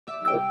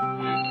Abuşimega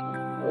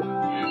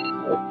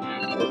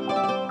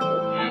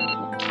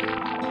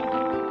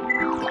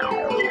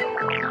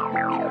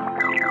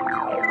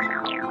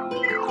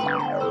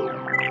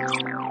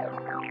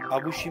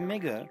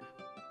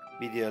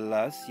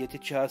Bidiallas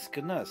եթե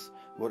չհասկնաս,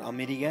 որ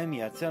Ամերիկայի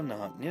Միացյալ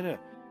Նահանգները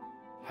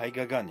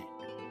հայկական է,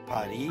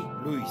 Bari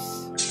Luys։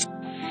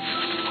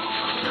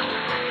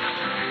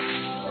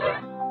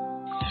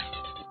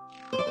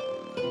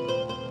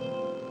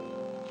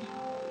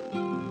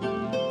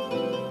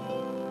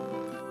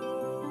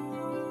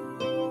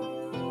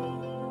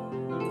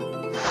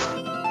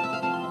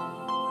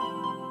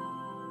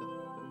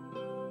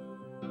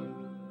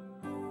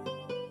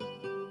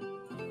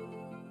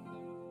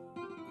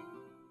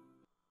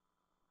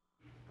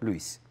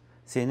 Լույս։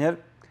 Սեներ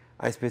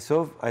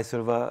այսպեսով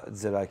այսօրվա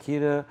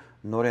ծրագիրը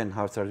նորեն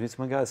հարցազրույց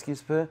մգա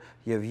սկիզբը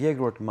եւ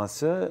երկրորդ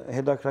մասը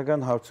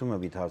հետաքրական հարցումը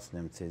պիտի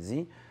հարցնեմ ցեզի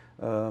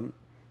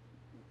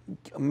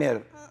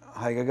մեր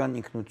հայկական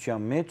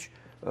ինքնության մեջ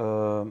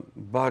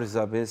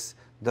բարձաբես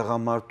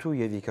դղամարդու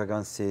եւ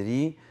իքական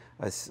սերի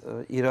այս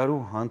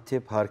իրարու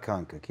հանդեպ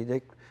հարկանքը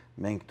գիտեք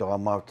մենք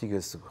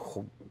դղամարդիկս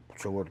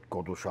չոր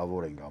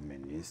կոդուշավոր ենք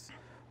ամենից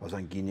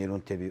Ozan ginerun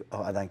tebi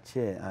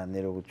adançe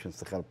nerogutun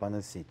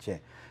sıxalpanısı çe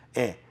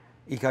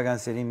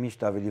İkaganseri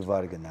mişt aveli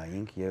var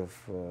gınayink yev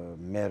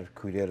mer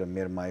kürere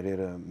mer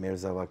mayrere mer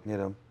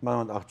zavaknere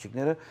manat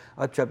akçiknere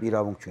atçap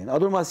iravunk çün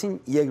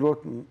adurmasin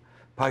yegrort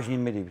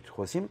pajnin meri bit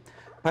xosim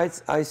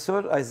payts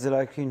aysor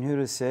ayzrakin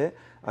hürse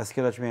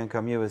askeraçmayan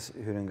kamyevs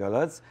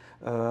hürüngalaz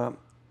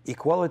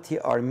Equality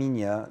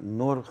Armenia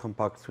nor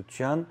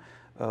xımpaktutçan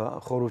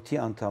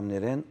xoruti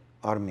antamneren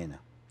Armena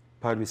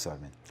Parvis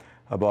Armen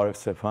Բարև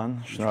Ստեփան,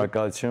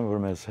 շնորհակալություն, որ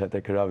մեզ հետ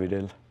եք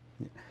հրավիրել։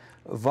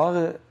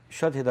 Վաղը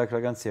շատ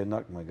հետաքրքրական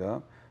ցերնակ մգա,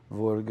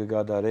 որ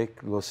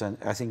գգադարեք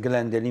այսինքն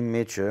գլենդելի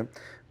մեջը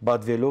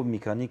բադվելով մի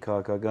քանի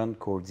քաղաքական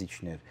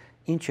կորձիչներ։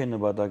 Ինչ է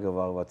նպատակը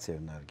վաղվա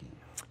ցերնարկին։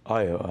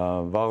 Այո,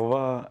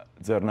 վաղվա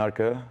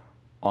ցերնարկը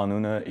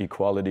անունը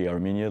Equality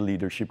Armenia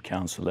Leadership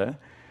Council է,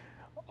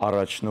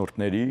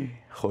 առաջնորդների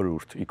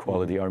խորհուրդ,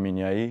 Equality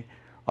Armenia-ի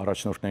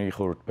առաջնորդների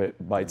խորհուրդ,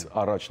 բայց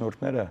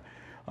առաջնորդները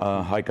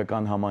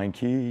հայկական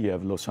համայնքի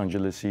եւ Լոս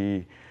Անջելեսի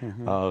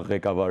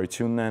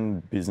ղեկավարությունն են,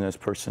 բիզնես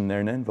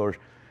պերսոններն են, որ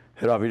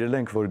հրավիրել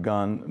ենք, որ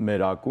գան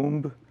մեր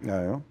ակումբ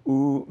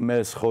ու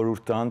մեզ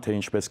խորհուրդ տան, թե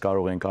ինչպես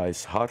կարող ենք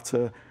այս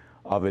հարցը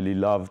ավելի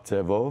լավ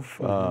ձևով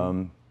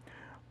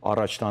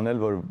առաջ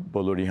տանել, որ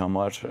բոլորի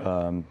համար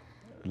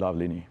լավ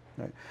լինի։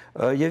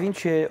 Եվ ինչ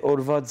է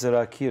օրվա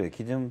ծրագիրը,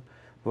 գիտեմ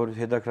որ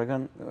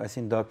հետաքրքրական,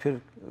 այսին դարբեր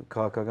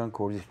քաղաքական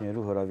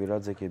կորձիչներու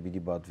հրավիրած եք եւ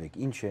պիտի պատվեք։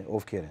 Ինչ է,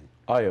 ովքեր են։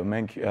 Այո,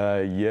 մենք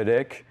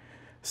 3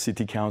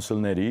 city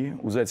council-ների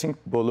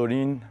ուզեցինք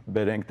բոլորին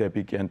բերենք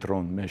դեպի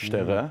կենտրոն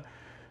մեջտեղը։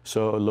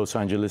 So Los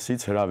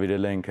Angeles-ից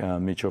հրավիրել ենք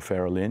Mitch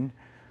O'Farrell-ին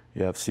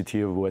եւ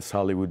City of West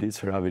Hollywood-ից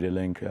հրավիրել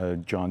ենք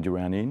John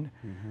Duran-ին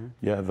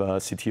եւ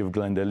City of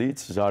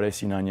Glendale-ից Զարե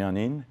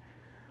Սինանյանին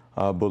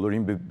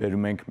բոլորին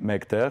բերում ենք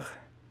մեկտեղ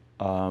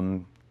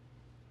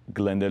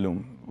Glendale-ում,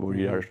 որ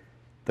իրար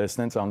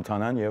տեսնեն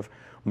ծանոթանան եւ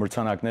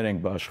մրցանակներ ենք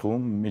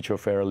բաշխում Mitch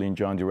O'Farrell-ին,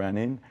 John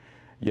Duran-ին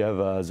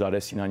եւ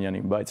Զարե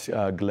Սինանյանին, բայց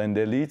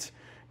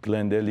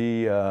Glendale-ի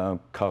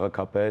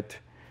քաղաքապետ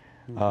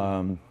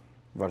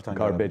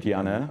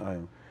Կարբետյանը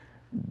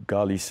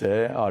գալիս է,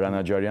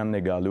 Արանաջարյանն է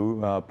գալու,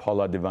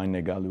 Փոլա Դիվայնն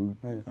է գալու։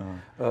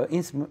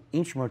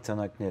 Ինչ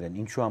մրցանակներ են,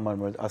 ինչու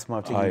համար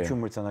ասմարտիկ ինչու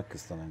մրցանակ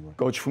կստանան։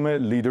 Կոչվում է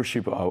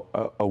Leadership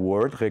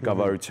Award,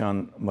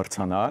 ղեկավարության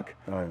մրցանակ։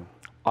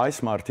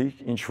 Այս մարդիկ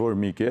ինչ որ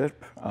մի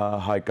կերպ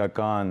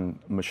հայկական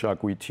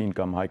մշակույթին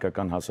կամ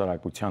հայկական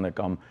հասարակությանը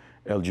կամ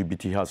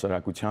LGBT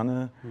հասարակությանը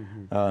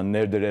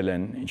ներդրել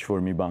են ինչ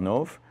որ մի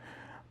բանով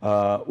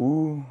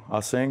ու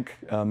ասենք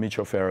Mitch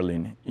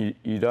O'Farrell-ին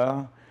իր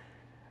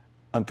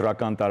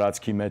ընտրական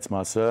տարածքի մեծ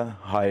մասը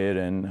հայեր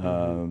են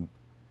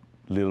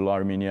Little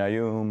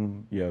Armenia-ում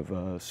եւ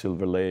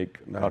Silver Lake,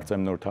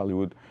 կարծեմ North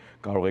Hollywood,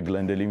 կարող է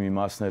Glendale-ի մի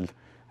մասն էլ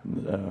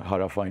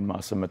հարավային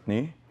մասը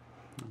մտնի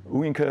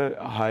ու ինքը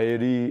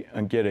հայերի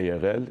ընկեր է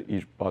եղել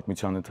իր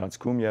պատմության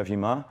ընթացքում եւ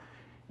հիմա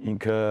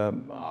ինքը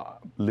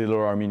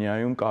Little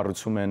Armenia-ում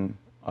կառուցում են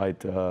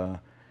այդ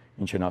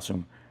ինչ են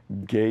ասում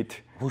gate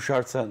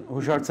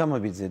հուշարձանը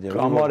բիձե դեր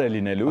կամար է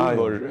լինելու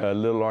որ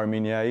Little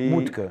Armenia-ի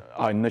մուտքը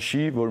այն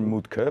նշի որ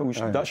մուտքը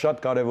ու դա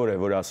շատ կարեւոր է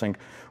որ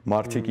ասենք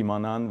մարդիկ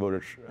իմանան որ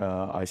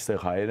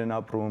այստեղ հայեր են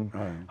ապրում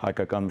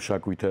հայկական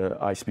մշակույթը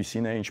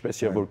այսպիսին է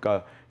ինչպես եւ որ կա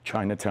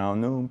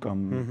Chinatown-ում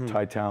կամ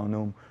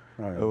Thai-town-ում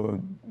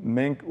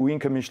մենք ու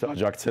ինքը միշտ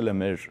աջակցել է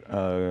մեր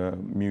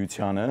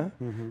միությանը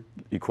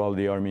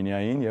Equality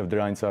Armenia-ին եւ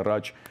դրանից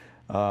առաջ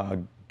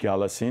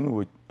Galasin,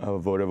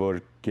 որը որ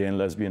Gay and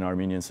Lesbian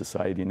Armenian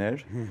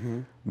Society-ներ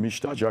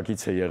միշտ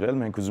աջակից է եղել,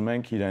 մենք ուզում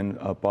ենք իրեն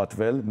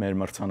պատվել մեր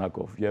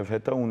մրցանակով եւ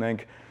հետո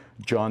ունենք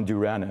John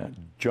Duran-ը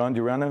John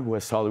Duran-ը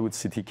West Hollywood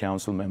City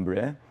Council member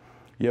է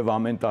եւ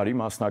ամեն տարի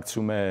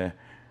մասնակցում է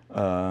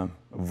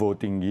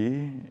voting-ի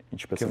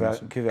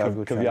ինչպես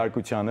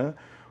քվեարկությանը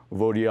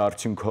որի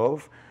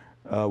արդյունքով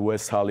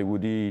West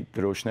Hollywood-ի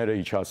դրոշները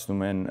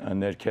իջացնում են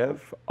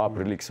ներքև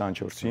ապրիլի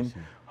 24-ին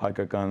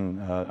հայկական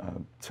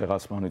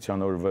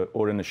ցեղասպանության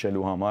օրը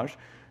նշելու համար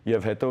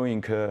եւ հետո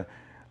ինքը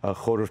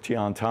խորհրդի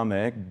անդամ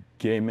է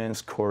Gay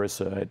Men's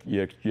Chorus-ը այդ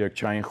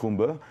երգչային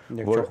խումբը,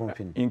 որ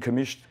ինքը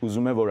միշտ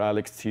ուզում է որ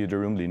Alex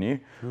Theater-ում լինի,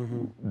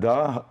 դա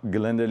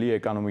Glendale-ի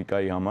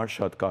էկոնոմիկայի համար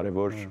շատ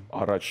կարևոր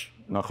առաջ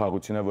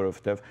նախագծություն է,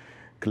 որովհետեւ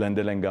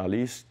Glendale են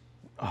գալիս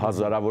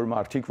հազարավոր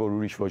մարդիկ, որ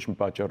ուրիշ ոչ մի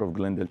պատճառով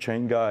Glendale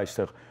չեն գա,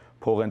 այստեղ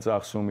փող են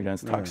ծախսում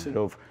իրենց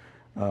թաքսերով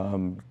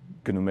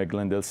գնում է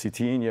Glendale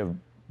City-ին եւ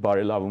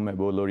բարելավում է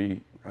բոլորի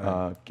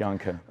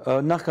կյանքը։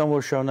 Նախքան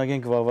որ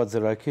շարունակենք վաղվա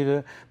ծրագիրը,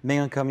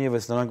 մենք անգամ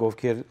եւս նրանք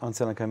ովքեր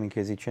անցյալ անգամին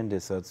քեզի չեն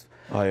տեսած,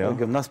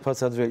 գնաց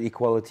բացատրել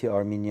Equality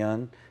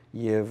Armenian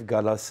եւ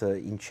Գալասը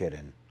ինչեր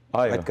են։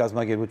 Այդ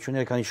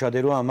կազմակերպությունները, քանի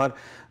շատերու համար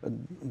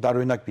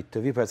դարօրինակ պիտի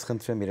տվի, բայց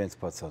խնդրեմ իրենց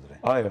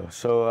բացատրեն։ Այո,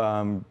 so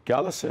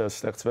Գալասը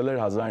ստեղծվել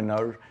էր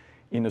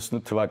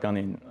 1998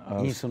 թվականին։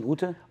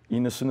 98-ը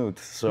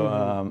 98, so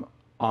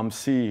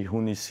ամսի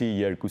հունիսի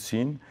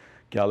 2-ին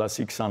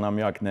Գալասի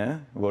 20-ամյակն է,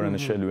 որը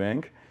նշելու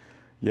ենք,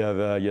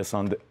 եւ ես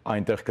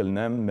այնտեղ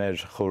կլինեմ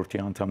մեր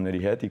խորհրդի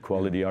անդամների հետ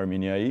Equality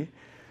Armenia-ի,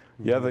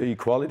 եւ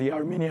Equality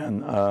Armenian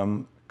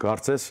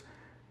կարծես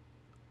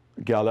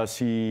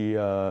Գալասի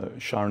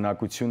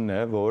շարունակությունն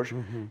է, որ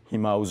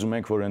հիմա ուզում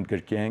ենք որ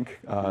ընդգրկենք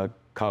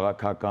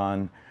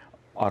քաղաքական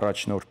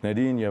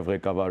առաջնորդներին եւ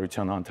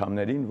ղեկավարության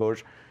անդամներին,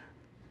 որ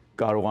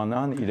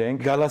կարողանան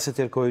իրենք Գալասը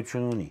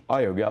տերկոյություն ունի։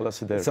 Այո,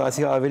 Գալասը դեր։ Սա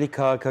ավելի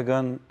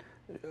քաղաքական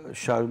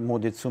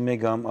մոդեցում է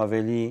կամ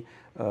ավելի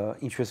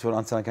ինչպես որ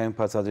անցանկային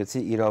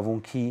բացատրեցի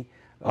իրավունքի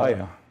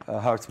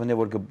հարցմն է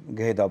որ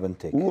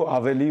գհետաբնտեք։ Ու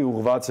ավելի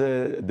ուղղված է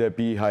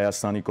դեպի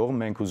Հայաստանի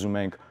կողմ, մենք ուզում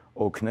ենք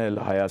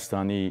օգնել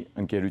Հայաստանի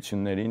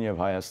ընկերություններին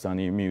եւ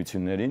Հայաստանի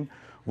միություններին,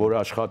 որ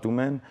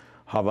աշխատում են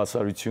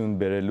հավասարություն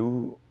բերելու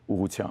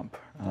ուղղությամբ։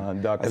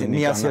 Դա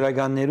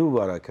միասեռականներու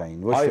բարակային,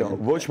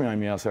 ոչ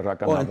միայն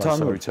միասեռական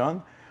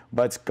հավասարության,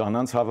 բայց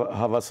կանանց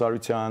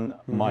հավասարության,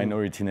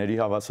 minority-ների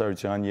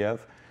հավասարության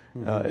եւ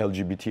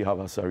LGBT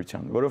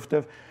հավասարության,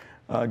 որովհետեւ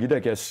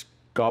գիտեք, այս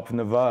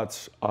կապնված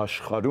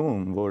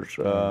աշխարհում, որ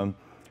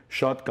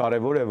շատ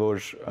կարեւոր է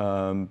որ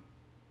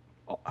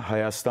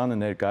Հայաստանը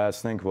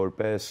ներկայացնենք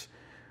որպես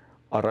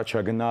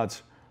առաջագնաց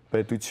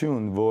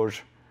պետություն,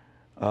 որ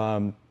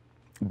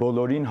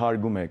բոլորին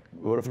հարգում է,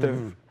 որովհետեւ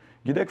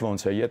գիտեք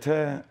ոնց է, եթե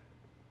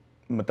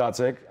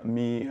մտածեք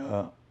մի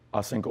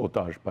ասենք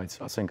օտար, բայց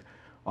ասենք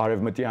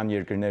արևմտյան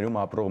երկրներում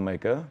ապրող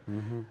մեկը,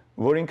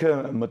 որ ինքը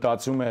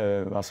մտածում է,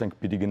 ասենք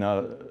պիտի գնա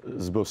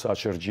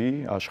զբոսաշրջի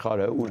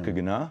աշխարհը, ուր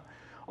կգնա,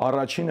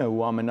 առաջինը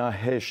ու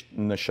ամենահեշտ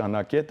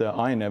նշանակետը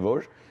այն է,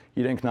 որ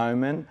իրենք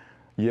նայում են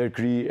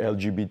երկրի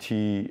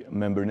LGBT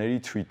member-ների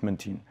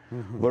treatment-ին,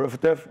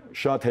 որովհետև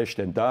շատ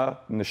հեշտ է, դա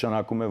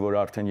նշանակում է, որ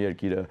արդեն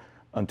երկիրը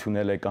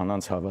ընդունել է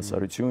կանանց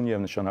հավասարություն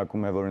եւ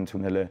նշանակում է որ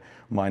ընդունել է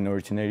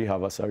minority-ների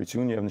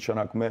հավասարություն եւ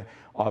նշանակում է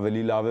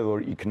ավելի լավ է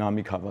որ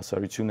economic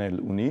հավասարություն էլ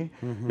ունի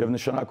եւ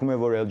նշանակում է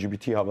որ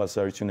LGBT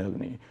հավասարություն էլ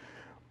ունի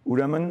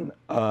ուրեմն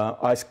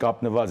այս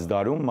կապնված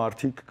դարում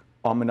մարդիկ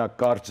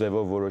ամենակարճ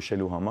ձևով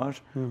որոշելու համար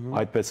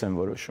այդպես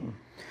են որոշում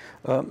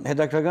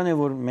հետաքրքրական է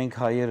որ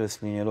մենք հայերս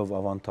լինելով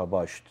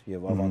ավանդաբաշտ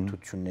եւ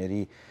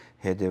ավանդությունների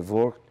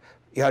հետևորդ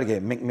Իհարկե,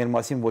 մենք մեր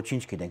մասին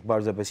ոչինչ գիտենք,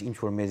 բարձրապես ինչ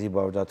որ մեզի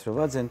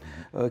բարդացրված են,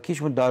 քիչ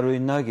մը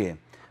դարօրինակ է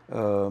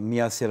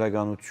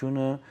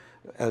միասեռականությունը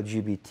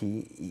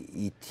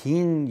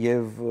LGBT-ին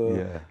եւ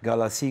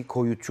գալասի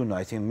քոյությունը,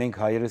 այսինքն մենք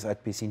հայերս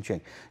այդպեսին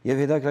չենք։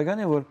 Եվ հետաքրքրական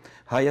է, որ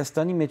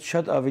Հայաստանի մեջ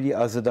շատ ավելի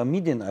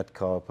ազատամիտ են այդ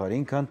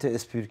քաղաքային, քան թե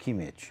Սփյուռքի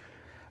մեջ։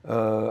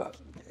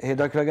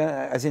 Հետաքրքրական,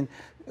 այսինքն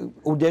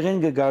ուդերեն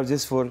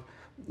գարզես որ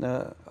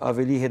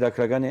ավելի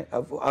հետաքրքրական է,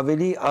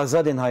 ավելի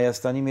ազատ են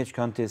Հայաստանի մեջ,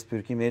 քան թե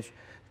Սփյուռքի մեջ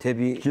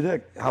Թեպի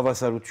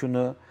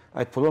հավասարությունը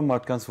այդ բոլոր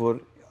մարդկանց, որ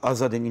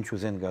ազատ են ինչ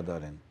ուզեն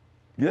գադարեն։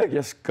 Գիտեք,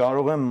 ես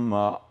կարող եմ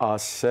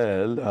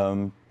ասել,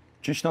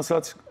 ճիշտ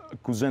ասած,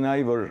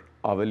 կուզենայի, որ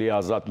ավելի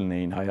ազատ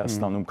լինեին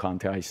Հայաստանում,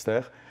 քան թե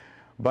այստեղ,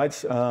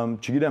 բայց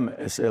չգիտեմ,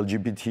 այս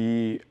LGBT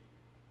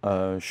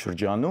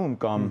շրջանում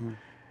կամ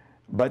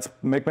բայց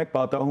մեկ-մեկ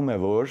պատահում է,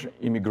 որ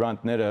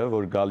իմիգրանտները,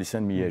 որ գալիս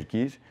են մի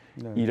երկիր,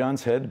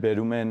 իրանց հետ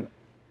բերում են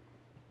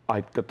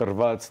այդ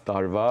կտրված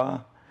տարվա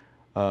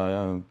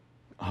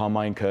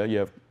համայնքը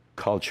եւ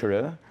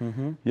culture-ը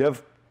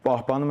եւ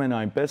պահպանում են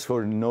այնպես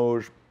որ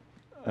նոր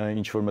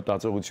ինչ որ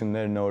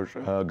մտածողություններ, նոր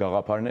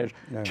գաղափարներ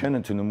չեն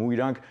ընդունում ու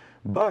իրանք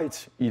բայց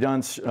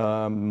իրանց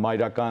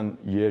մայրական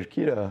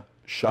երկիրը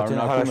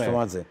շարունակում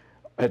է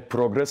այդ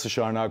progress-ը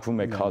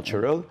շարունակվում է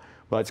cultural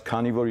բայց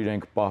քանի որ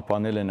իրենք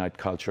պահպանել են այդ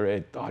culture-ը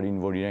այդ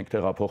տարին որ իրենք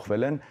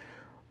տեղափոխվել են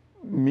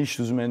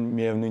միշտ ուզում են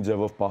միևնույն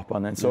ձևով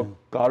պահպանեն so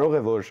կարող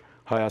է որ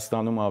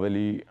Հայաստանում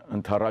ավելի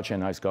ընդառաջ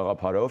են այս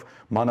գաղափարով,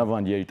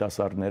 մանավանդ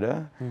երիտասարդները,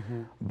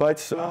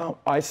 բայց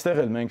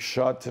այստեղ էլ մենք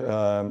շատ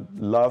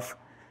լավ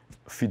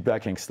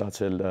feedback ենք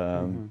ստացել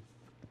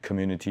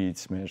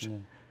community-ից մեր։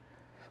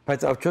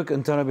 Բայց արդյոք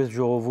ընդհանրապես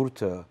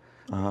ժողովուրդը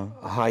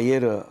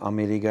հայերը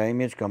Ամերիկայի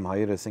մեջ կամ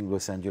հայերը ասենք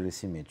Լոս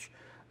Անջելեսի մեջ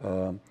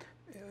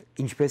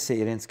ինչպես է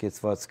իրենց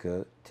կեցվածքը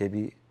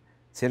թեպի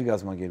ծեր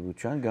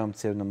գազագերբության կամ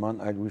ծեր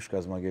նման այլ ուրիշ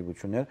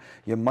գազագերբություններ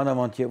եւ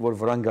մանավանդ որ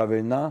վրան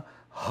գավելնա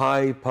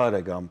հայ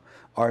parը կամ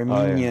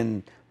Armenian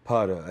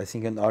parը,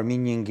 այսինքն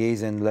Armenian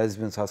gays and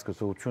lesbians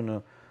հասկացությունը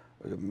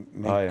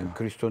մենք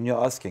քրիստոնյա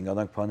ասք ենք,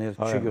 անանք բաներ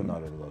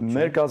չգնարել։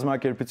 Մեր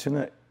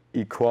գազագերբությունը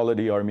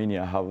Equality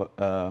Armenia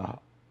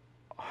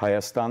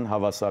Հայաստան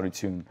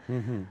հավասարություն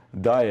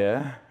դա է,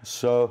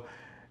 so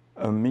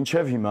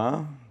մինչև հիմա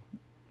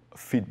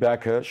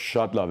feedback-ը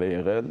շատ լավ է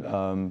եղել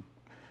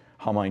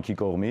համայնքի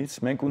կողմից։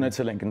 Մենք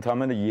ունեցել ենք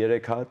ընդամենը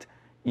 3 հատ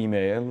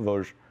email,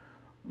 որ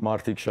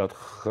մարդիկ շատ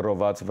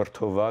խռոված,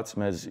 վրդոված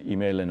մեզ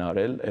email են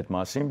արել այդ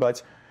մասին,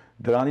 բայց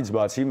դրանից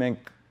բացի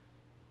մենք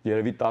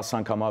երևի 10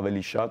 անգամ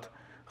ավելի շատ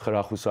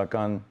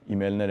խրախուսական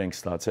email-ներ ենք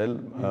ստացել,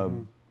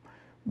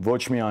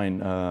 ոչ միայն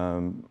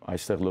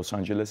այստեղ Լոս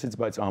Անջելեսից,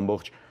 բայց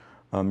ամբողջ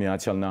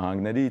Միացյալ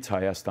Նահանգներից,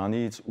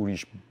 Հայաստանից,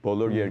 ուրիշ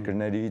բոլոր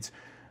երկրներից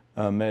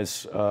մեզ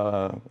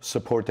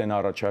support են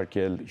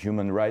առաջարկել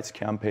Human Rights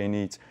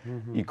Campaign-ից,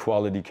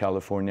 Equality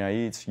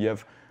California-ից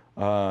եւ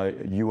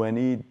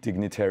UN-ի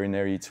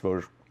dignitary-ներից,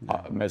 որ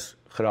մեզ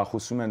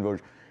խրախուսում են,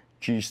 որ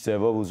ճիշտ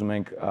ձևով ուզում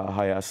ենք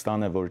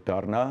Հայաստանը որ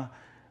դառնա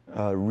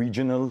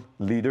regional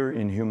leader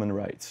in human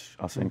rights,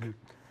 ասենք։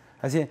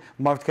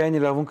 Այսինքն մարդկային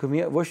իրավունքը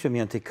ոչ թե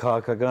միայն թե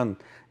քաղաքական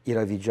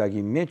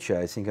իրավիճակի մեջ է,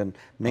 այսինքն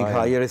մենք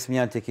հայերս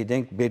միայն թե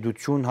գիտենք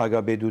բեդություն,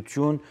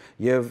 հագաբեդություն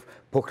եւ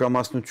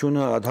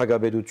փոքրամասնությունը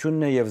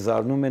հագաբեդությունն է եւ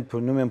զարնում են,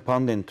 փնում են,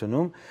 բանդ են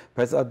տնում,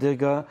 բայց ադեր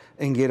կա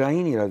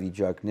ընկերային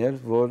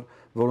իրավիճակներ,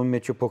 որում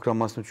մեջ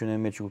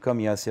փոքրամասնությունների մեջ կա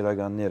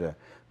միասերականները,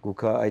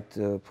 կա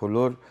այդ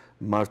բոլոր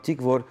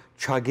մարդիկ, որ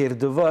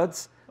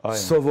չագերդված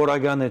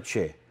սովորականը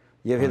չէ։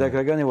 Եվ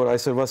հետաքրքրական է, որ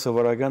այսօրվա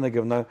սովորականը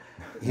գտնա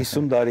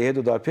 50 տարի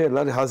հետո դարբեր,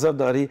 1000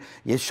 տարի,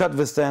 ես շատ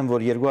վստահ եմ,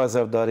 որ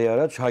 2000 տարի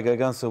առաջ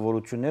հայկական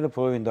սովորությունները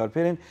փոխին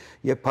դարբեր են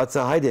եւ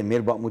բացահայտ է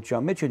մեր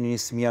պատմության մեջ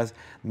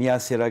նույնիսկ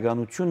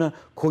միասերականությունը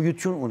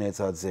գոյություն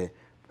ունեցած է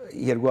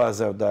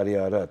 2000 տարի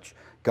առաջ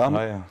կամ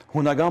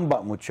հունական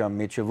պատմության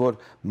մեջ, որ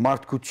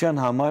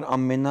մարդկության համար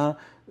ամենա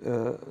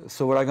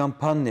սովորական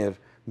բանն էր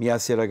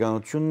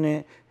միասերականությունն է,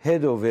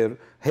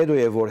 հետո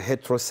է որ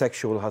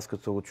heterosexual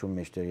հասկացողություն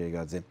մեջտեղ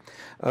եկած է։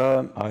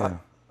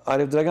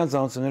 Արևդրական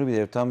ծանոթությունները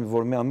բիդեր տամ,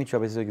 որ մի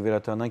ամիջապես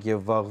վերադառնանք եւ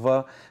վաղվա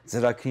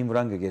ծրագրին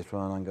վրան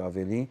կգետրոնանանք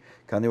ավելի,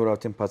 քանի որ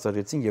արդեն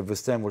բացատրեցին եւ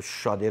վստահ եմ, որ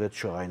շատերը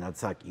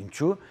չղայնացակ,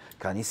 ինչու,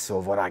 քանի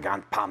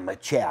սովորական բանը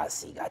չէ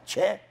ասիգա,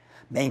 չէ։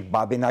 Մենք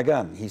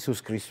բաբենական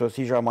Հիսուս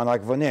Քրիստոսի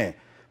ժամանակվն է,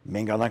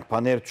 մենք անանք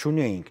բաներ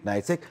չունեինք,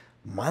 նայեցեք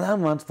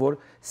մանավանդ որ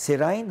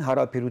սերային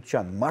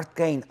հարաբերության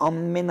մարդկային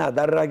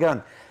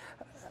ամենադարական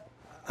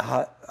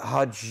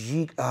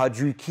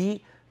հաջույքի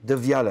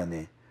դվյալն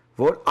է,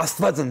 որ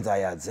Աստված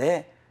ընծայած է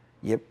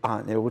եւ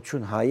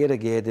ներողություն հայերը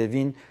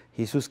գեհդեվին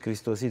Հիսուս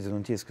Քրիստոսի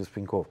ծնունդի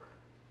սկզբունքով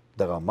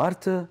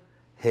դղամարդը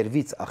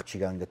հերվից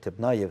աղջիկան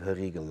գտնա եւ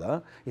հղի գլա,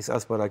 իսկ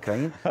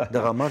ասպարակային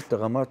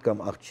դղամարդ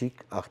կամ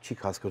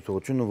աղջիկ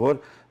հասկացողությունը որ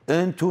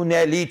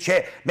ընդունելի չէ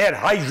մեր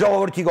հայ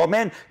ժողովրդի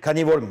կողմեն,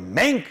 քանի որ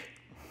մենք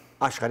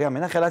աշխարհի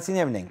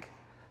ամենախելացիներն ենք։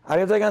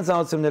 Արևդրական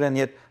ծանոթություններն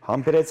հետ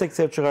համբերեցեք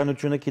ձեր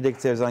ճղանությունը, գիտեք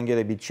ձեր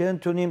զանգերը բիչ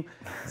չընդունիմ,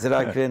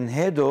 ծրագրեն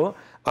հետո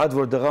ад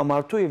որ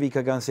դղամարդու եւ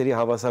իքական սերի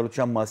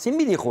հավասարության մասին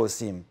մի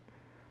խոսիմ։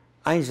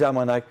 Այն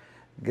ժամանակ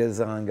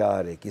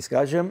գզանգարեք, իսկ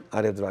այժմ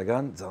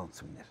արևդրական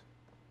ծանոթություններ։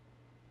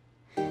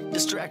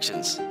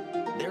 Distractions.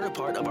 They're a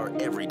part of our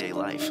everyday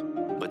life,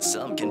 but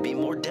some can be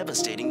more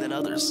devastating than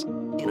others.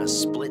 In a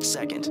split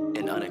second,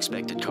 an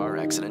unexpected car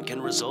accident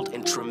can result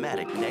in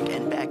traumatic neck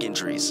and back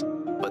injuries.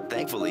 But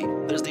thankfully,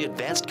 there's the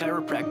Advanced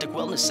Chiropractic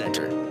Wellness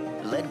Center,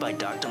 led by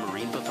Dr.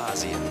 Maureen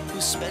Papazian, who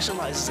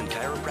specializes in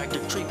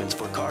chiropractic treatments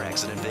for car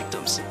accident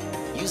victims.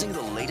 Using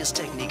the latest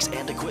techniques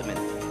and equipment,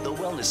 the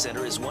Wellness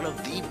Center is one of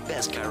the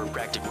best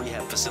chiropractic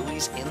rehab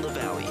facilities in the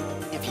Valley.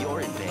 If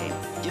you're in pain,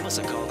 give us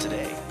a call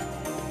today.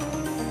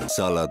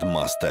 Salad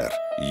Master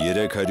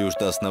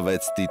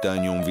 316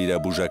 տիտանիում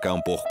վիրաբուժական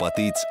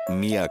պողպատից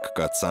միակ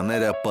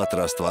կաթսաները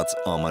պատրաստված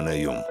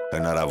ԱՄՆ-ում։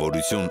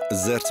 Հնարավորություն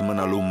զերծ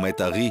մնալու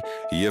մետաղի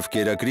եւ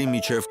կերակրի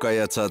միջև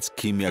կայացած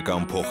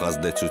քիմիական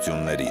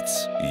փոխազդեցություններից։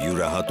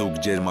 Յուրահատուկ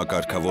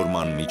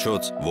ջերմակարգավորման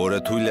միջոց, որը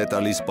թույլ է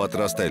տալիս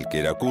պատրաստել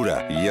կերակուրը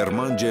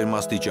եռման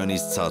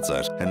ջերմաստիճանից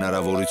ցածր,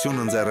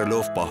 հնարավորություն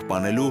ընձեռելով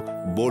պահպանելու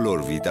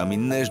բոլոր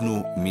վիտամիններն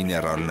ու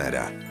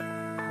միներալները։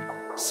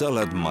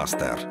 Salad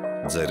Master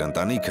Ձեր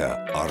ընտանիքը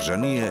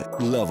արժանի է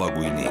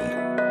լավագույնին։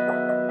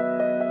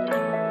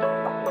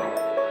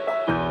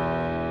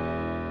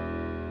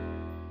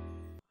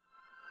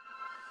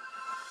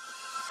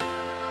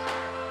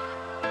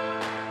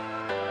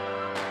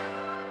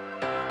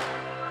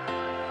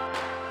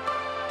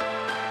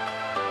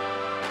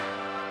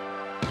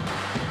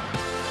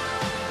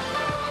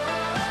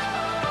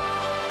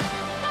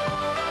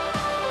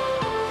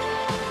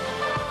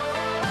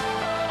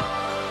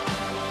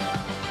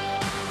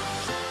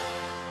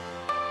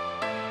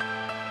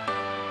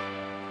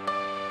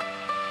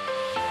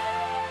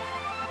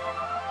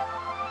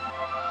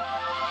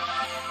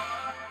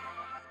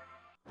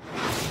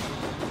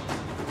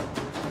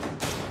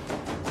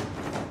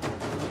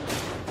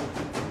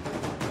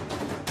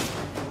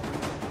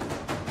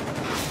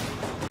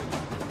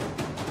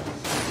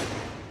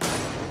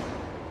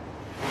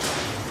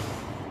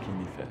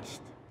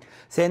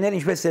 Սերներ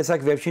ինչպես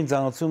տեսակ վերջին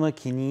ծանոթությունը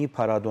քինիի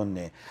փառատոնն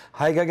է։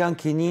 Հայկական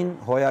քինին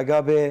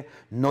հոյագապ է,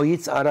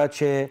 նոյից առաջ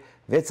է,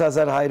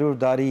 6100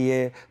 տարի է,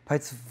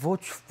 բայց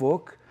ոչ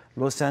ոք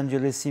Լոս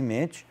Անջելեսի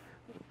մեջ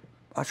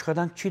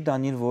աշխատանք չի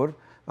դանիլ, որ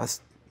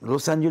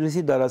Լոս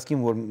Անջելեսի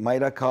դարածքին, որ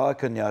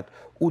մայրաքաղաքն է,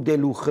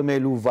 ուտելու,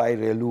 խմելու,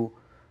 վայրելու,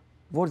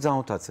 որ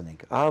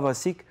ծանոթացնենք։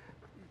 Ահավասիկ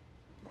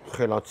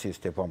խելացի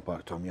Ստեփան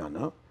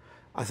Պարտամյանը,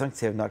 ասենք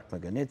ցերնարկ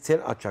մգնե, ցեր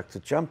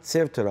աճակցությամբ,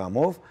 ցեր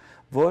դրամով,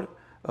 որ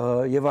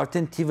եւ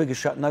արդեն թիվը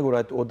գշատնակ որ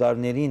այդ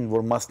օդարներին,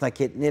 որ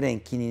մասնակետներ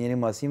են քինիների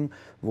մասին,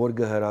 որ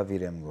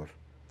գհրավիրեմ որ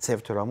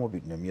ցև դրամով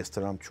իտնեմ, ես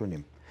դրամ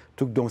չունիմ։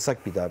 Դուք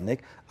դոմսակ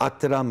պիտարնեք, այդ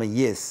դրամը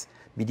ես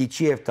պիտի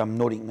չի եւ տամ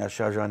նոր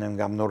ինքնաշարժանեմ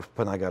կամ նոր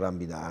բնակարան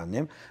պիտի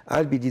առնեմ,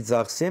 այլ պիտի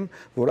ծախսեմ,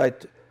 որ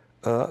այդ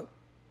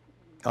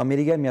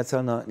Ամերիկայի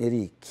Միացյալ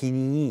Նահանգների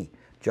քինիի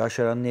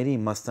ճաշարանների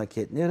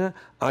մասնակետները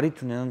արիթ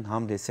ունենան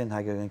համդեսեն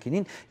հայկական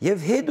քինին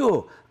եւ հետո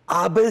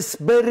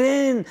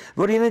աբսբերեն,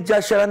 որ ինը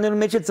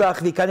ճաշարաններում մեջ է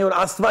ծախվի, քանի որ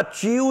Աստված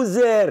չի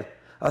ուզեր,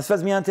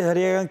 Աստված միայն թե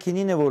հրեական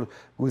քինին է որ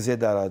ուզե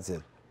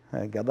դարածել։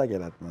 Գադակ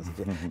էր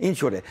ատմասը։ Ինչ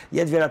որ է,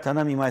 ես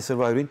վերադառնամ իմ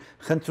այսօրվա հյուրին,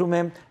 խնդրում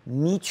եմ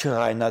մի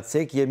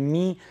չհայնացեք եւ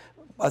մի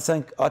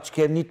ասենք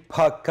աչքերնիդ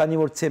փակ, քանի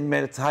որ ցե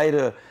մեր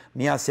հայրը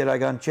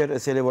միասերական չէր,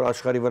 ասել է որ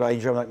աշխարհի վրա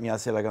այն ժամանակ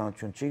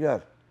միասերականություն չի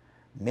գար։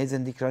 Մեծ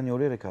ընդիկրանի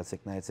օրերը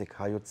կացեք նայեցեք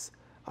հայոց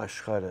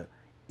աշխարհը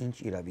ինչ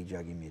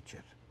իրավիճակի մեջ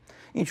էր։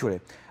 Ինչ որ է,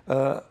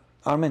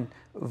 Արմեն,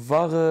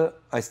 վաղը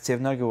այս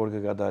ծևնարգը որ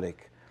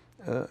կգադարեք,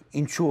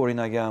 ինչու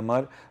օրինակի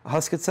համար,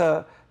 հասկացա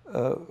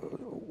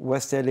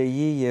West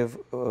LA-ի և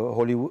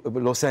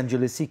Լոս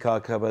Անջելեսի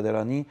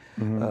քաղաքապետարանի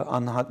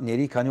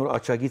անհատների, քանի որ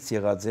աչագից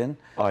եղած են,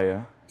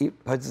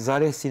 բայց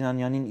Զարե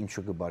Սինանյանին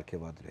ինչու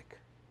կբարգևադրեք։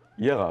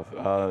 Եղավ,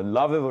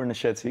 լավ է որ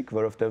նշեցիք,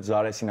 որովհետև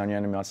Զարե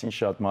Սինանյանի մասին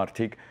շատ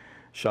մարդիկ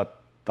շատ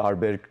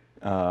տարբեր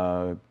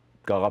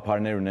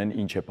գաղափարներ ունեն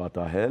ինչ է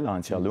պատահել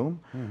անցյալում,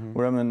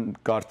 ուրեմն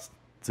կարծ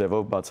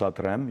ձևով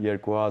բացատրեմ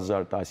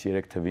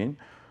 2013 թվին,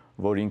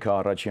 որ ինքը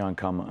առաջի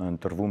անգամ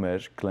ընտրվում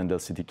էր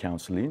Glendale City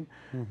Council-ին,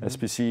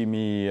 այսպիսի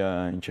մի,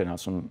 ինչ են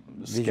ասում,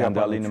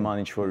 սկանդալի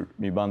նման ինչ-որ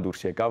մի բան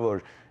դուրս եկավ,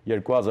 որ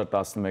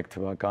 2011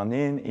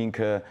 թվականին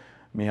ինքը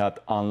մի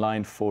հատ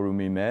online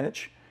ֆորումի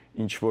մեջ,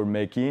 ինչ-որ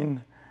մեկին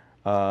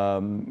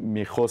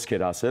մի խոսք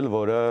էր ասել,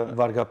 որը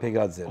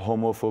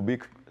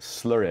հոմոֆոբիկ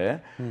slur է,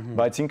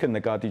 բայց ինքը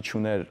նկատի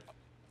չուներ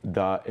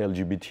դա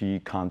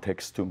LGBT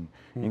context-ում,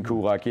 ինքը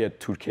ուղղակի այդ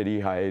թուրքերի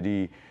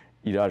հայերի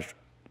իրար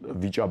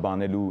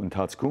վիճաբանելու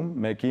ընթացքում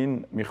մեկին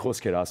մի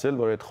խոսք էր ասել,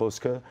 որ այդ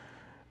խոսքը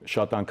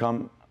շատ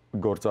անգամ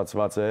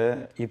գործածված է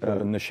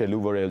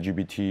նշելու, որ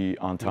LGBT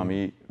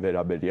անդամի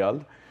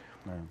վերաբերյալ,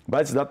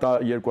 բայց դա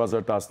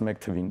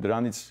 2011 թվին,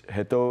 դրանից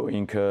հետո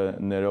ինքը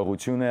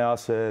ներողություն է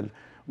ասել,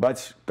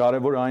 բայց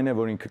կարևոր այն է,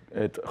 որ ինքը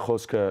այդ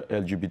խոսքը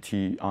LGBT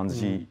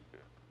անձի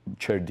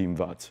չեր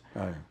դիմված,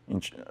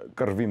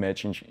 կռվի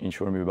մեջ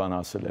ինչ-որ մի բան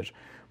ասել էր,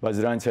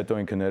 բայց դրանից հետո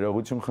ինքը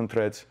ներողություն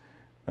խնդրեց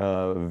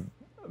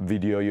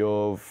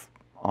վիդեոյով,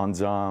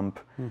 անձամբ,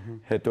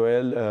 հետո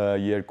էլ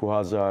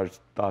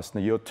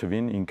 2017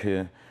 թվին ինքը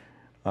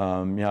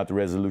մի հատ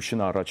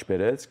resolution առաջ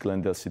բերեց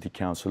Glendale City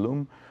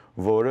Council-ում,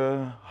 որը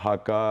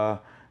հակա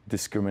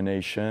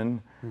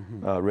discrimination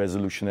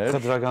resolution էր,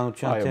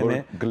 որ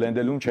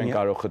Glendale-ում չեն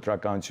կարող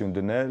խտրականություն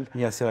դնել,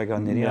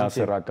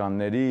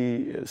 միասեռականների,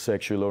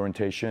 sexual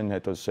orientation,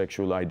 հետո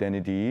sexual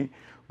identity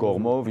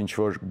կողմով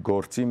ինչ-որ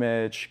գործի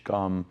մեջ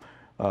կամ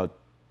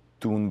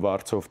տուն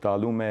վարձով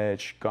տալու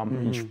մեջ կամ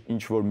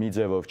ինչ-որ մի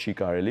ձևով չի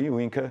կարելի ու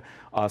ինքը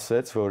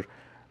ասեց, որ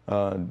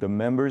the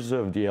members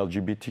of the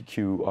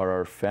LGBTQ are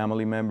our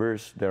family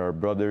members, they're our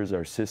brothers,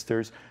 our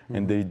sisters,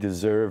 and they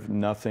deserve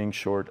nothing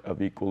short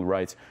of equal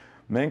rights.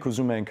 Մենք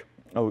ուզում ենք,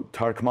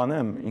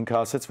 թարգմանեմ, ինքը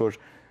ասեց, որ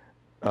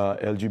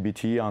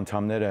LGBT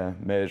անդամները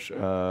մեր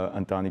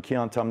ընտանիքի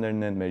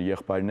անդամներն են, մեր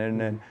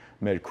եղբայրներն են,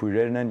 մեր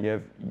քույրերն են եւ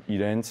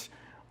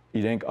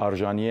իրենք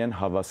արժանի են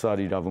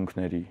հավասար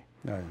իրավունքների։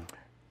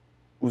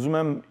 Ուզում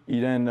եմ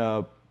իրեն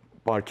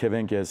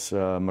պարգևենք ես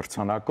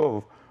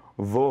մրցանակով,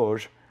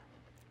 որ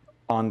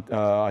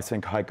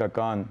այսենք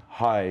հայկական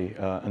հայ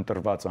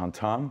ընտրված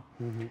անդամ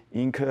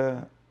ինքը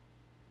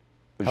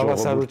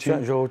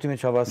ժողովրդի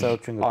մեջ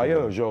հավասարություն գտնում։ Այո,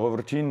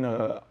 ժողովրդին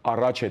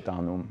առաջ է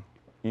տանում։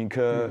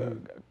 Ինքը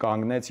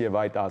կանգնեց եւ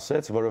այդ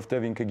ասեց,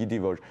 որովհետեւ ինքը գիտի,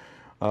 որ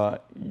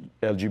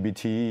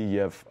LGBT-ի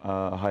եւ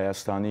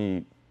Հայաստանի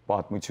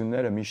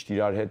պատմությունները միշտ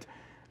իրար հետ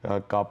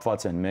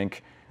կապված են։ Մենք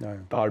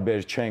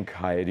տարբեր չենք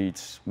հայերից,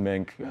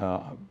 մենք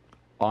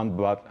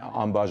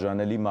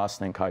անբաժանելի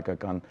մասն ենք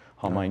հայկական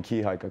համայնքի,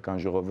 հայկական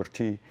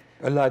ժողովրդի։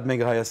 Այդ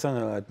մեկը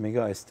Հայաստանը, այդ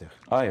մեկը այստեղ։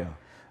 Այո։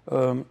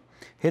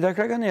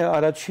 Հետաքրքրական է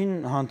առաջին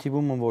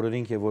հանդիպումը,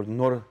 որոնք է որ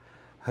նոր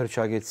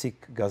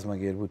հրճագեցիկ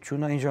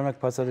գազագերբությունը, այն ժամանակ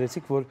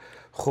բացատրեցիք, որ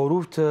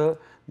խորհուրդը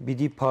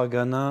պիտի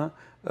փագանա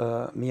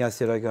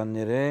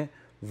միասեռականները,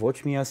 ոչ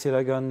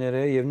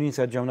միասեռականները եւ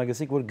նույնիսկ այդ ժամանակ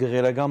ասիք, որ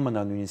գեղերական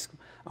մնա նույնիսկ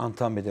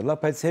անդամ դելա,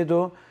 բայց հետո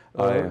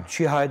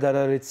չի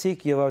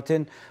հայտարարեցիք եւ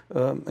արդեն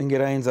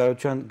ընկերային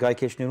ծառայության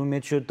գայքեչներու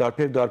մեջ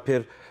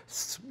տարբեր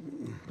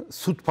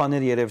սուտ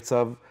բաներ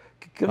երևցավ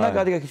Կնա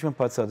կարելի է քիչ մը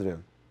բացատրել։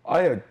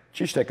 Այո,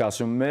 ճիշտ եք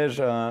ասում, մեր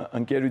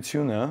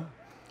ընկերությունը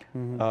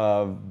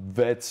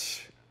 6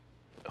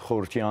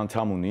 խորհրդի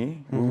անդամ ունի,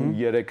 ու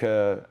 3-ը,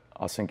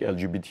 ասենք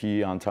LGBT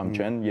անդամ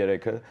չեն,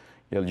 3-ը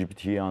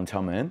LGBT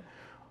անդամ են։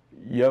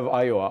 Եվ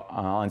այո,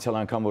 անցյալ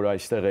անգամ որ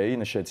այստեղ էի,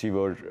 նշեցի,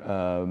 որ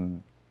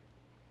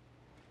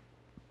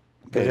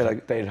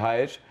Տեր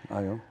հայր,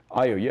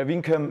 այո, եւ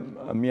ինքը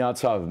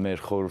միացավ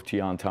մեր խորհրդի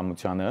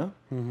անդամությանը,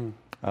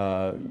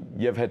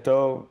 եւ հետո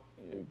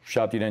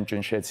շատ իրեն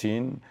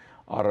ճնշեցին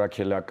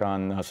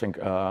առաքելական, ասենք,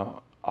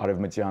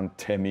 արևմտյան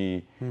թեմի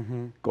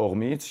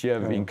կողմից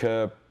եւ ինքը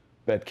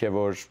պետք է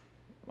որ,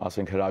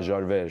 ասենք,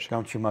 հրաժարվեր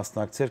կամ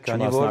չմասնակցեր,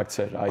 քանի որ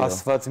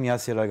Աստված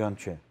միասեռական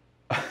չէ։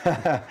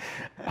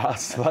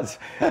 Աստված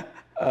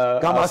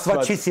կամ Աստված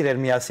չի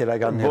սիրել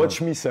միասեռականները։ Ոչ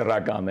մի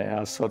սեռական է,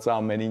 Աստված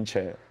ամեն ինչ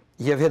է։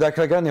 Եվ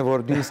հետաքրքրական է,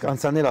 որ նույնիսկ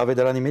անցանել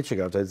ավետարանի մեջ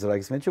եկավ այդ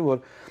ծրագից մեջը,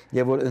 որ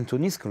եւ որ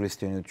ընդունից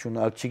քրիստոնեություն,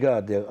 ալ չկա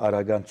դեր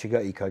արագան,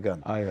 չկա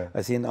իքական։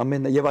 Այսինքն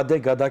ամեն եւ ադե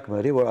գադակ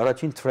մերի, որ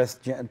առաջին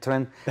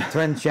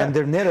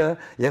transgenderները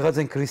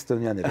եղած են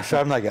քրիստոնյաները։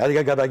 Շարունակ է,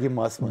 ադե գադակի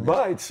մասն է։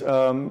 Բայց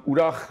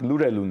ուրախ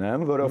լուրել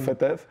ունեմ,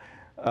 որովհետեւ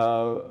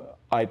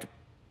այդ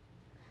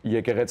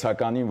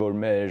եկեղեցականին, որ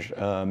մեր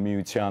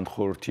միության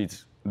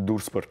խորհրդից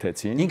դուրս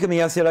բրթեցին։ Ինքը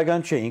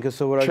միասեռական չէ, ինքը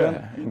սովորական,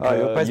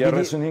 այո, բայց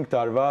 35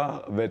 տարվա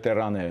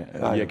վետերան է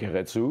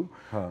եկեղեցու,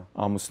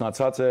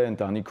 ամուսնացած է,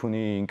 ընտանիք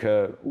ունի, ինքը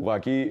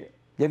ուղղակի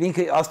եւ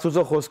ինքը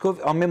Աստծո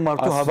խոսքով ամեն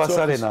մարդու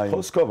հավասար է նայում։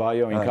 Խոսքով,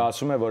 այո, ինքը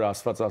ասում է, որ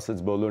Աստված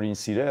ասեց բոլորին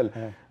սիրել,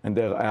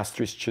 այնտեղ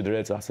asterisk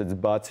չդրեց, ասեց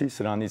բացի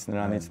սրանից,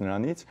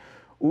 նրանից,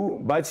 ու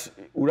բայց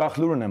ուրախ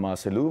լուր ունեմ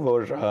ասելու,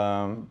 որ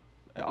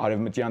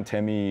արևմտյան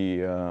թեմի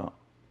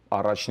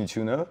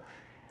առաջնությունը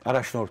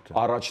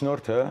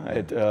առաջնորդը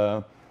այդ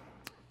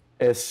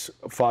այս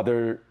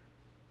Father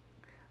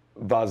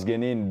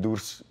Vazgenին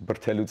դուրս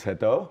բրթելուց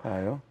հետո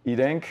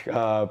իրենք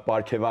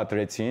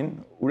պարգևատրեցին,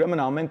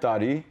 ուրեմն ամեն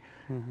տարի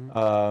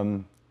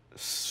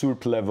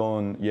Սուրբ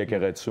Լևոն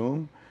եկեղեցում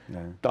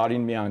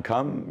տարին մի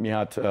անգամ մի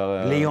հատ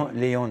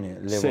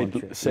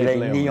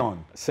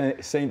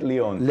Saint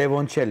Leon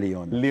Լևոն չէ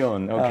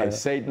Leon, okay,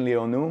 Saint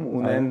Leoնում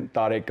ունեն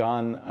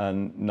տարեկան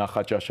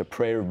նախաճաշը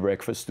prayer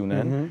breakfast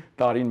ունեն,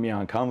 տարին մի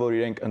անգամ, որ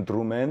իրենք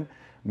ընտրում են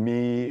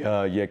մի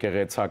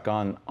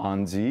եկեղեցական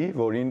անձի,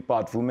 որին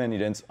պատվում են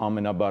իրենց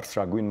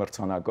ամենաբարձրագույն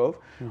մրցանակով։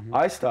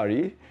 Այս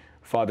տարի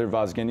Father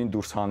Vazgenին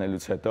դուրս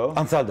հանելուց հետո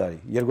անցյալ տարի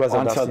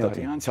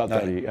 2017 անցյալ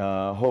տարի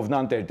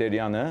Հովնան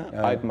Տերտերյանը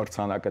այդ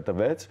մրցանակը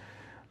տվեց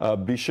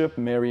Bishop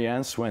Mary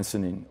Ann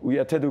Swenson-ին։ Ու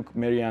եթե դուք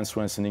Mary Ann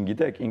Swenson-ին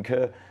գիտեք,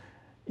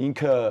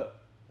 ինքը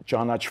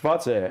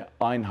ճանաչված է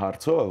այն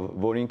հարցով,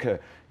 որ ինքը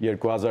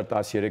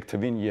 2013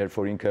 թվին, երբ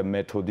որ ինքը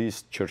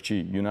Methodist Church-ի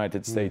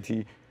United States-ի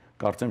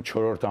կարծեմ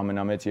 4-րդ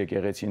ամենամեծ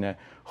եկեղեցին է,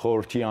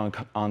 խորհրդի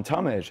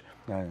անդամ էր,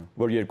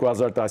 որ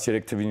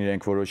 2013 թվին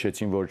իրենք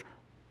որոշեցին, որ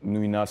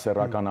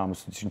նույնասեռական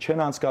ամուսնություն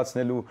չեն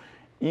անցկացնելու,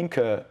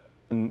 ինքը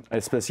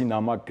այսպեսի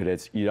նամակ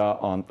գրեց իր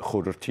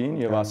խորհրդին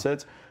եւ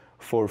ասեց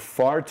For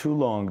far too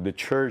long, the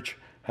church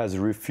has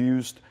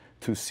refused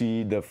to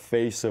see the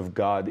face of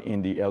God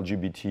in the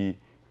LGBT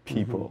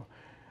people.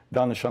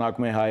 Դա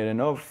նշանակում է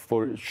հայերենով,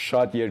 որ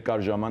շատ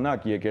երկար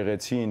ժամանակ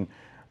եկեղեցին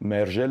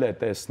մերժել է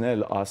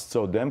տեսնել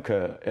Աստծո դեմքը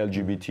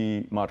LGBT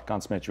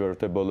մարդկանց մեջ,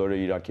 որովհետև բոլորը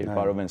իր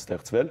կերպարով են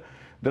ստեղծվել։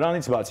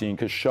 Դրանից բացի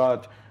ինքը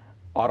շատ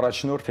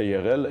առաջնորդ է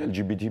եղել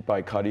LGBT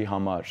պայքարի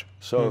համար։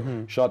 So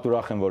շատ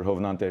ուրախ եմ, որ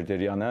Հովնան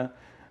Տերտերյանը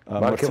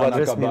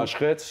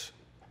մրցանակաբաշխեց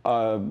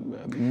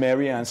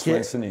Mary Ann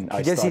Swenson-ին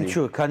այս տարի։ Գիտես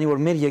ինչու, քանի որ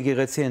մեր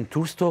եկեղեցի են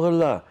դուրս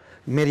թողելա,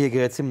 մեր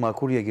եկեղեցի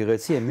մաքուր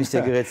եկեղեցի է, մյուս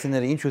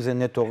եկեղեցիները ինչ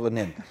ուզեն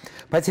թողնեն։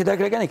 Բայց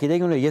հետաքրքրական է,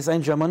 գիտեք ունի, ես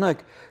այն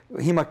ժամանակ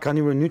հիմա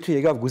քանի որ նյութը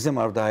եկավ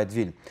գուզեմ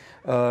արդահայտվել։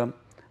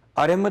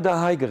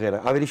 Արեմդահայ գղերը,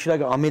 ավելի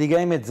շնորհակալ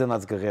Ամերիկայի մեջ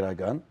ծնած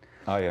գղերական,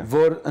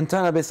 որ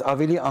ընդհանրապես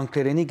ավելի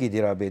անգլերենի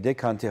գիտիրաբեդ է,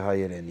 քան թե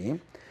հայերենի։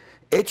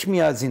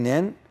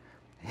 Էջմիածինեն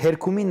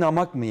հերկումի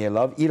նամակ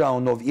միելավ իր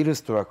անունով իր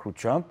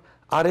ստորագրությամբ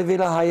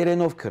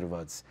արևելահայերենով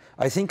գրված։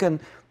 Այսինքն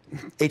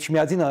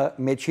Էջմիածինը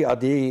մեջի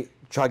ադեի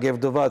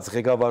ճագևդված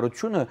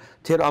ղեկավարությունը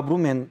թեր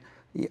ապրում են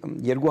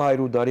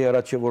 200 տարի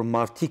առաջ որ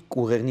մարդիկ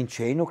ուղերնին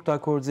չէին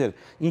օգտագործել։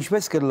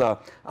 Ինչպես կլա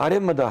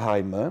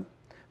արևմտահայմը,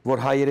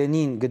 որ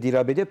հայերենին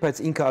գդիրաբեդ է,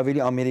 բայց ինքը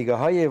ավելի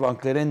ամերիկահայ է եւ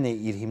անգլերենն է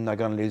իր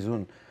հիմնական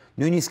լեզուն։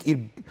 Նույնիսկ իր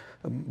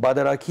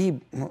բادرակի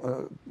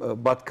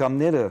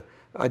պատկամները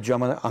այդ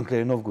ժամանակ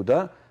անգլերենով գուտա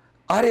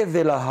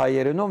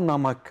արևելահայերենով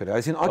նամակ գրել։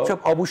 Այսինքն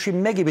աչափ աբուշի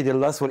մեկի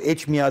բիդելաս որ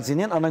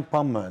էջմիածինեն անանք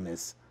բան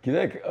մնես։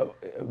 Գիտեք,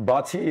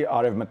 բացի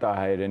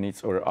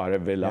արևմտահայերենից or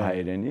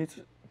արևելահայերենից,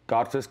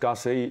 կարծես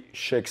կասեի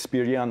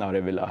Շեքսպիրյան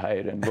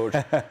արևելահայերեն, որ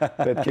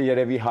պետք է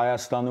երևի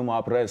Հայաստանում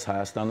ապրես,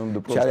 Հայաստանում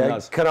դպրոց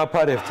գնաս։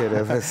 Քրապարև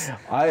թերևս։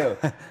 Այո,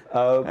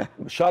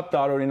 շատ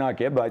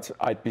տարօրինակ է, բայց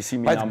այդպիսի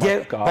մի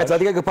նամակ կա։ Բայց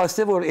ադիգա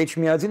կփաստե որ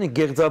էջմիածինը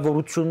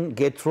գեղձավորություն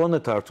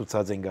գետրոնը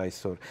դարձուցած են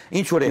այսօր։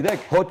 Ինչ որ է,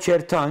 հոտ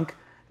չերտանք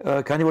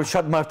քանի որ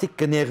շատ մարդիկ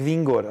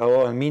կներվին գոր,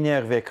 մի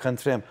ներվեք,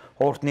 խնդրեմ,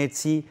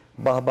 հորտնեցի,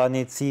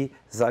 բահբանեցի,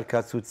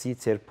 զարգացուցի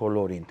ձեր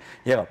բոլորին։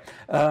 Եղավ։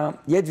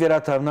 Ետ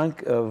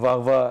վերադառնանք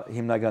վաղվա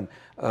հիմնական։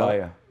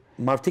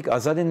 Մարդիկ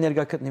ազատ են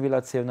ներկա գտնվել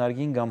այդ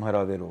սերունդարգին կամ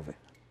հրավերով է։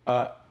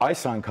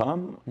 Այս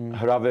անգամ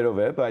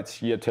հրավերով է, բայց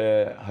եթե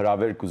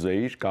հրավեր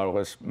կուզեիր, կարող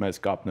ես մեզ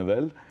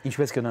կապնվել։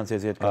 Ինչպես կնանց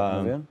ես հետ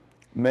կապնվել։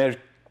 Մեր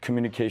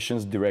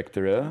communications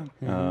director-ը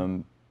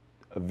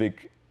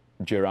Vic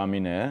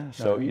Jeremy-ն է,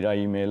 so իր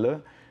email-ը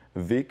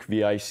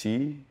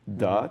vic.jeremy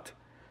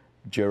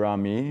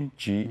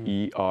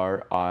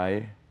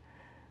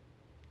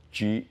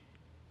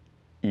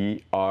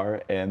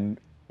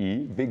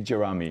Vic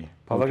Jeremy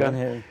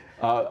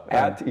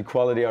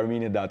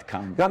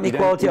 @equalityarmenia.com Կամ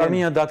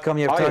equalityarmenia.com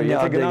եւ տանի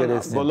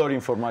ադրեսը։ Բոլոր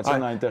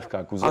ինֆորմացիան այնտեղ կա,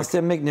 կուզեք։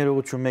 Աստեմ մեկ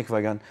ներողություն մեկ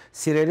վագան։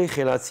 Սիրելի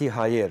խելացի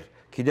հայեր,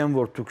 գիտեմ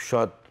որ դուք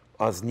շատ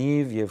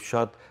ազնիվ եւ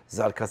շատ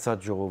զարգացած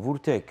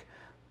ժողովուրդ եք։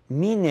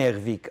 Մի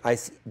ներվիկ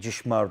այս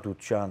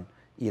ճշմարտության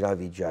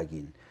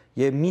իրավիճակին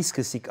եւ մի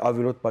սկսիկ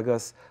ավելոտ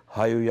պակաս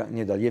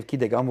հայոյանն դալ եւ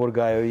գիտեք ամ որ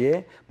գայոյ է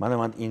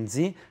մանավանդ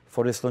ինձի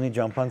ֆորեստոնի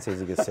ջամփան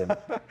ցեզի գսեմ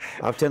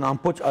արդեն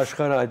ամբողջ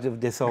աշխարհը այդ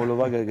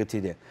դեսահոլովակը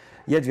գտիդե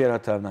Ետ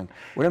վերադառնանք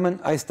ուրեմն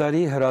այս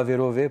տարի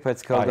հրավերով է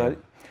բայց կալդար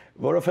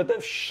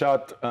որովհետեւ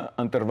շատ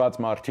ընտրված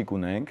մարդիկ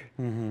ունենք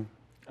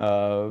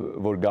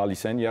որ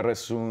գալիս են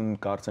 30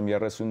 կարծեմ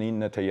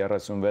 39 թե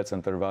 36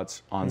 ընտրված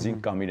անձինք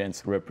կամ իրենց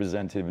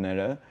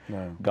representative-ները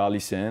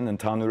գալիս են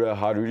ընդհանուրը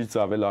 100-ից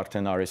ավել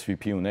արդեն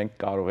RSVP ունենք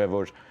կարող է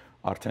որ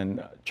արդեն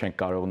չենք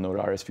կարող նոր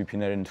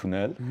RSVP-ներ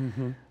ընդունել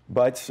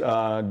բայց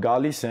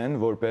գալիս են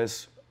որպես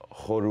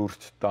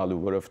խորհուրդ տալու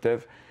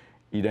որովհետև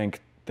իրենք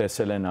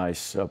տեսել են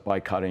այս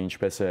պայքարը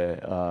ինչպես է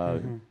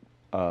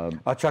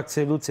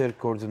աճակցելու ձեր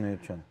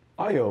գործունեություն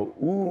այո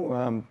ու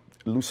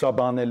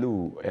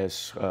լուսաբանելու այս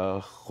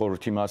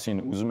խորհրդի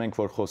մասին ուզում ենք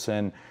որ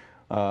խոսեն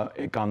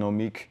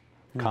էկոնոմիկ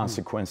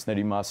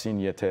consequence-ների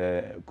մասին եթե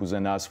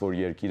կուզենաս որ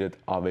երկիրդ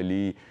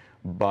ավելի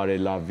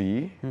բարելավի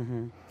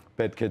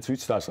պետք է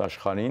ցույց տաս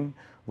աշխարհին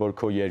որ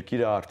քո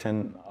երկիրը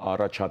արդեն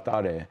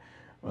առաջատար է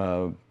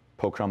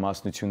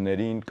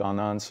փոքրամասնություններին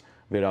կանանց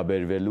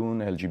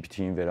վերաբերվելուն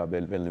LGBT-ին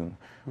վերաբերվելուն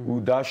ու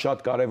դա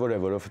շատ կարևոր է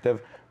որովհետև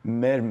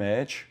մեր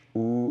մեջ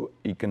ու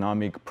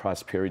economic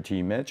prosperity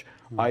մեջ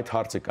այդ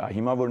հարցը կա։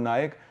 Հիմա որ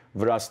նայեք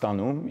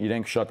Վրաստանում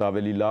իրենք շատ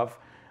ավելի լավ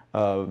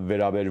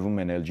վերաբերվում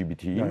են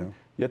LGBT-ին։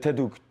 Եթե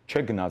դուք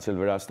չեք գնացել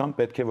Վրաստան,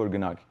 պետք է որ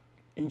գնաք։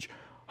 Ինչ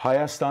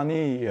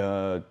Հայաստանի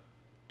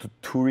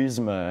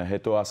tourism-ը,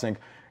 հետո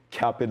ասենք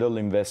capital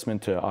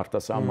investment-ը,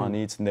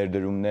 արտասահմանից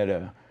ներդրումները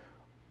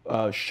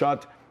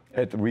շատ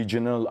այդ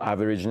regional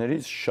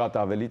average-ներից շատ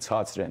ավելի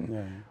ցածր են։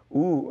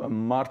 Ու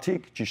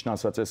մարդիկ, ճիշտ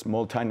ասած, այս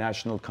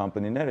multinational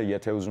company-ները,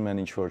 եթե ուզում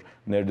են ինչ-որ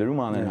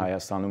ներդրում անեն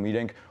Հայաստանում,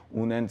 իրենք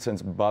ունեն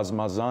ցենց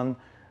բազմազան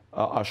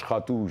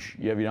աշխատուժ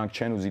եւ իրանք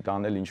չեն ուզի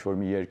տանել ինչ-որ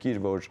մի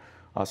երկիր, որ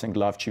ասենք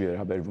լավ չի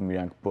վերաբերվում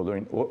իրանք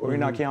բոլորին։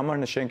 Օրինակի համար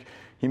նշենք,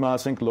 հիմա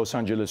ասենք Լոս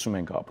Անջելեսում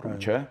ենք ապրում,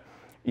 չէ՞։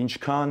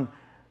 Ինչքան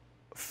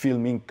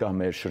ֆիլմինգ կա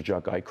մեր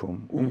շրջակայքում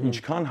ու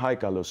ինչքան հայ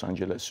կա Լոս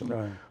Անջելեսում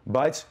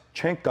բայց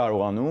չենք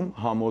կարողանում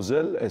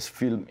համոզել այս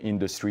ֆիլմ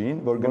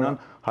ինդուստրիին որ գնան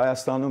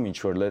Հայաստանում ինչ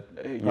որ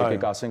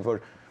եկեք ասենք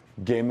որ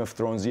Game of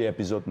Thrones-ի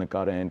էպիզոդ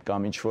նկարեն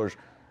կամ ինչ որ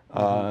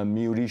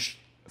մի ուրիշ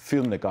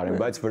ֆիլմ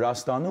նկարեն բայց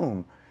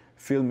Վրաստանում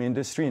ֆիլմ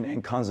ինդուստրին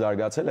այնքան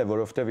զարգացել է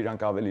որովհետև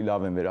իրանք ավելի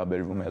լավ են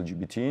վերաբերվում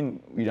LGBT-ին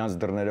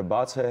իրանց դռները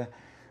բաց է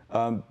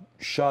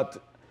շատ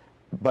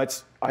բայց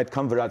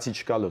այդքան վրացի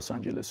չկա Լոս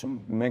Անջելեսում։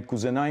 Մենք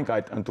կուզենայինք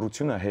այդ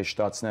ընտրությունը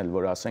հեշտացնել,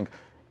 որ ասենք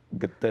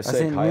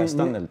տեսեք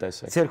Հայաստանն էլ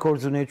տեսեք։ Ձեր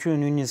գործունեությունը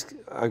նույնիսկ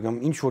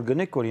ինչ որ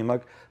գնեք, որ հիմա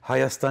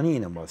Հայաստանի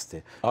իմաստ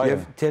է։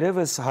 Եվ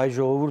թերևս հայ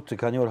ժողովուրդը,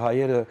 քանի որ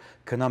հայերը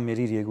քնա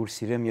մերիր եգուր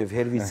սիրեմ եւ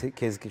հերվից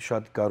քեզ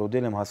շատ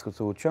կարոդել եմ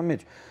հասկացողության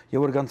մեջ,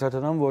 եւ որ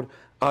կանցատանամ որ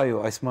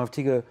այո, այս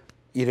մարդիկը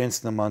իրենց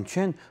նման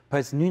չեն,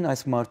 բայց նույն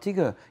այս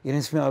մարդիկը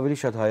իրենց մի ավելի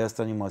շատ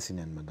Հայաստանի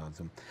մասին են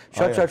մտածում։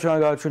 Շատ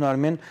շնորհակալություն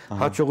Արմեն,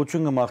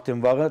 հաջողություն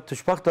կմաղթեմ վաղը,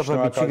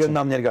 դժբախտաբար մի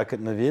գնամ ներկա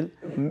գտնվել։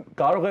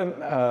 Կարող եմ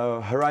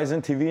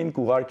Horizon TV-ին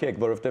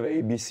կուղարկեք, որովհետև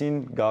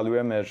ABC-ն գալու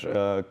է մեր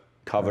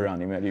cover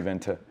անի մեր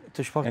event-ը։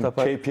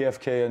 Դժբախտաբար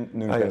KPFK-ը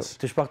նույնպես։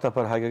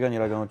 Դժբախտաբար հայկական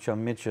իրականության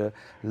մեջ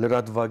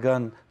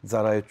լրատվական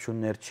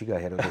ծառայություններ չի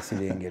գա հերոսի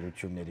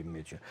ընկերությունների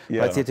մեջ։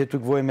 Բայց եթե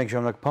դուք ոյ մեկ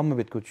ժամանակ փամը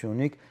պետքություն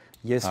ունիք,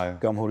 ես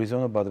կամ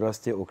հորիզոնը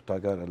պատրաստ է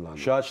օգտակար լալ։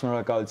 Շատ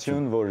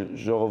շնորհակալություն, որ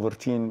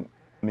ժողովրդին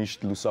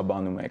միշտ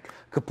լուսաբանում եք։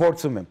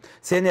 Կփորձում եմ։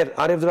 Սեներ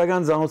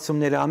արևդրական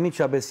զանոցումները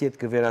ամիջապես իդ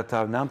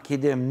կվերաթարնամ,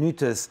 գիտեմ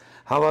նույնպես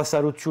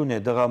հավասարություն է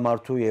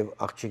դղամարդու եւ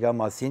աղջիկա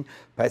մասին,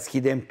 բայց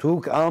գիտեմ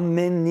դուք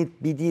ամենից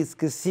պիտի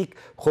սկսիկ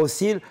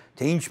խոսիլ,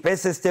 թե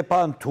ինչպես է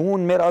Ստեփան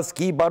Թուն մեր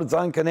ասկի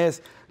բարձանքն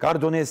ես,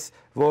 կարդոնես,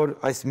 որ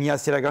այս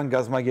միասիրական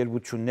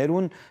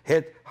գազագերբություններուն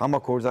հետ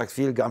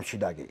համագործակցել կամ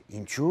շիդագի։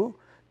 Ինչու՞։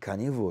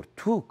 Քանի որ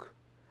դուք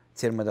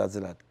ձեր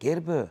մտածելած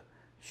կերպը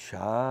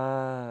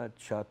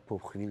շատ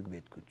փոխվել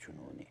պետքություն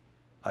ունի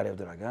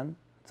արևդրական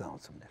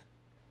ծանոթություններ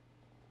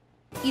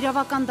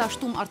Իրավական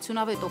դաշտում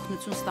արդյունավետ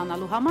օգնություն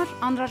ստանալու համար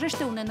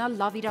անհրաժեշտ է ունենալ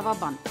լավ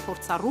իրավաբան,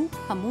 փորձառու,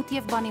 հմուտ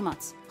եւ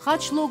բանիմաց։ Խաչ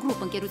Law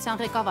Group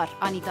ընկերության ղեկավար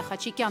Անիտա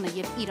Խաչիկյանը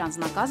եւ իր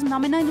անձնակազմն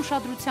ամենայն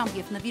ուշադրությամբ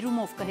եւ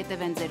նվիրումով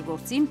կհետևեն ձեր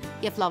գործին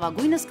եւ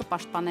լավագույնս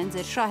կպաշտպանեն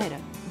ձեր շահերը։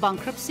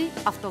 Bankruptcy,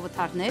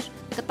 ավտովթարներ,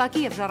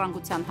 կտակի եւ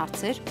ժառանգության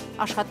հարցեր,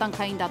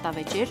 աշխատանքային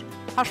դատավեճեր,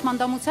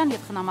 հաշմանդամության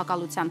եւ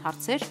խնամակալության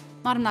հարցեր,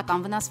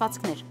 մարմնական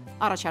վնասվածքներ։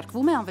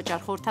 Առաջարկվում է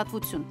անվճար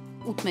խորհրդատվություն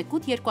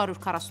 818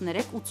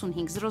 243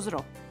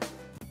 8500։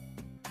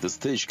 The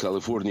Stage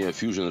California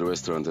Fusion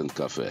Restaurant and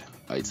Cafe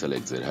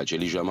այցելեք ձեր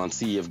հաճելի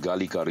ժամանցի եւ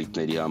գալիք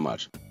առիթների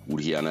համար,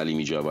 ուր հիանալի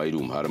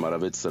միջավայրում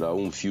հարմարավետ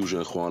սրահում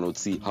Fusion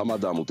խոհանոցի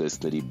համադամ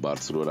ուտեստների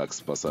բարձրորակ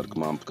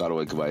սպասարկմամբ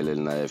կարող եք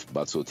վայելել նաեւ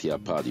բացօթյա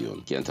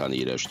պատիոն,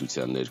 կենթանի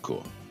երաժշտության ներքո։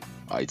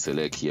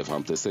 Այցելեք եւ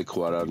համտեսեք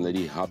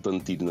խոհարարների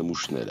հատնտիր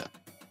նմուշները։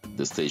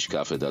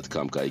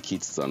 thestagecafe.com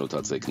կայքից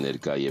ծանոթացեք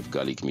ներկա եւ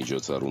գալիք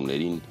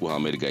միջոցառումներին ու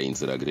համերգային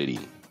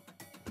ծրագրերին։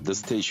 The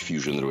Stage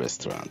Fusion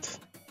Restaurant.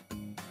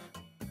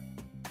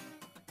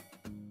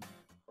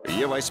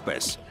 Եվ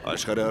այսպես,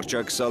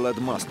 աշխարհահռչակ Salad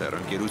Master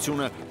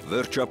ընկերությունը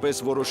վերջապես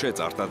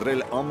որոշեց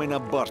արտադրել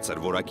ամենաբարձր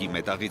որակի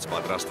մետաղից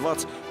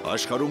պատրաստված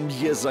աշխարհում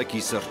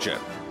եզակի սրճը։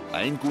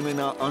 Այն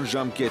կունենա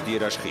անժամկետ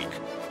երաշխիք,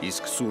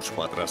 իսկ սուրճ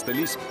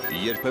պատրաստելիս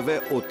երբևէ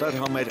օտար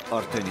համեր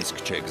արդեն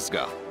իսկ չեք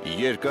զգա։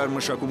 Երկար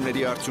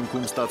մշակումների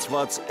արդյունքում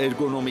ստացված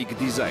էրգոնոմիկ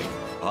դիզայն,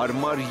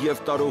 հարմար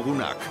եւ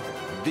տարողունակ։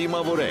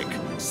 Դիմավորեք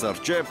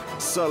սրճեպ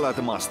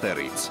Salad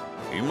Master-ից։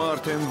 Հիմա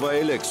արդեն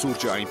վայելեք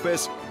սուրճը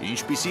այնպես,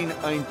 ինչպիսին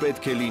այն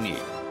պետք է լինի։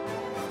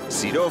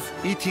 Սիրով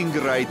Eating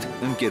Right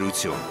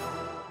ընկերություն։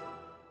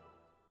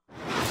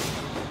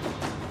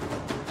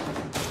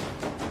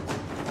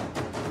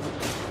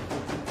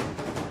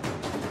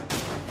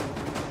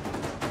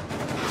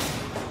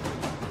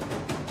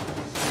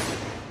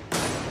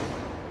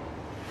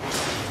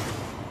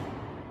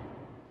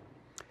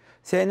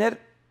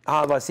 Սեներ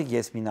Հավասիկ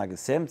ես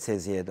մինագսեմ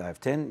ցեզի հետ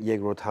այվթեն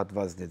երկրորդ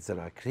հատվածն է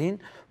ծրագրին,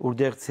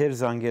 որտեղ ծեր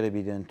զանգերը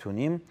բիդեն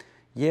տունիմ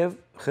եւ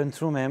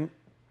խնդրում եմ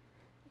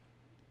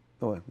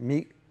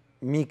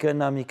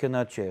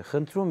միկնա չէ,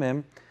 խնդրում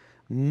եմ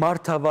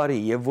մարդավարի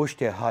եւ ոչ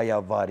թե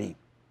հայավարի։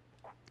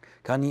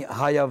 Քանի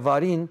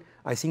հայավարին,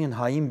 այսինքն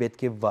հային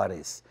պետք է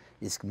վարես,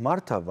 իսկ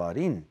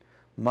մարդավարին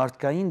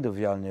մարդկային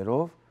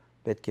դվյալներով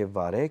պետք է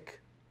վարեք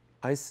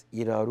այս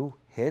իրարու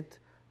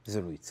հետ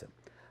զրույցը։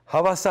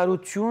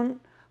 Հավասարություն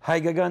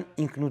հայկական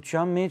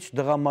ինքնության մեջ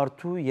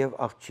դղամարդու եւ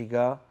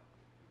աղջիկա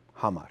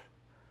համար։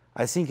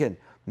 Այսինքն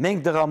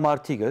մենք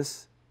դղամարդիկս,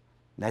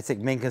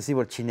 նայեցեք մենք ասի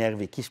որ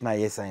չներվի, քիչ մա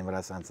ես այն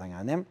վրա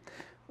սանցանանեմ,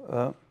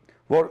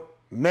 որ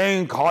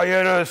մենք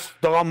հայերս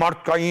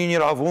դղամարդկային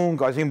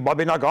իրավունք, այսին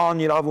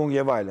բաբենական իրավունք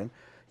եւ այլն,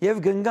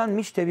 եւ գնգան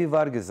միշտ թեւի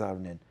վար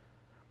գզարնեն։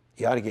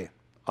 Իհարկե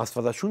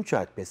Աստվածաշունչը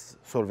այդպես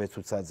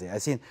սորվեցուցած է,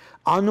 այսին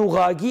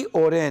անուղագի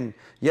օրեն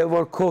եւ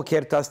որ քո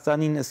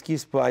Քերտաստանին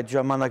սկիզբը այդ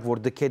ժամանակ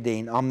որ դքեդ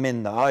էին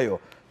ամեննա, այո,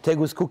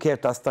 թեգուս քո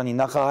Քերտաստանի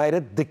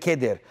նախահայրը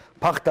դքեդ էր,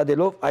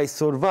 փախտadելով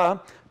այսօրվա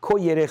քո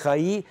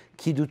երեխայի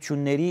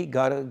քիդությունների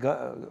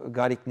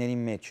գարիկների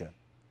մեջը։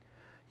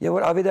 Եվ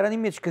որ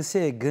ավետարանի մեջ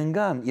կսե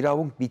գնգան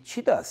իրավունք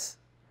պիտի դաս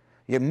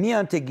եւ մի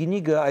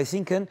անտեգինիգը,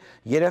 այսինքն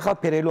երեխա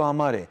բերելու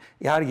համար է։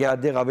 Իհարկե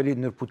այդեղ ավելի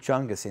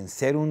նրբության կսեն,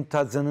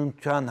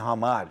 սերունդածնության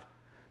համար։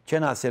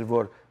 Չեն ասել,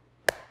 որ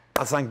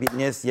ասանք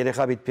բիտնես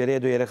երեխա բիտ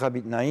պերեդո երեխա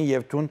բիտնային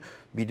եւ տուն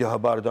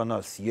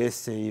բիդեհաբարդանաս ես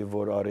էի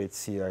որ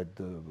արեցի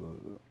այդ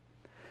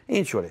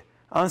ինչ որ է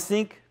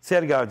անսնիկ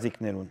ծեր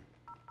գարձիկներուն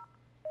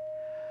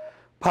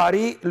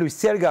Bari Luys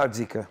ծեր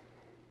գարձիկը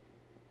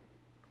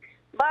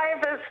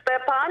Բարև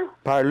Ստեփան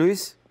Bari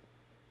Luys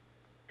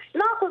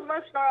Նախ ուզում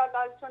եմ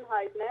շնորհակալություն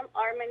հայտնեմ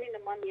Արմենի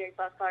նման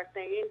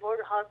երիտասարդներին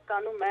որ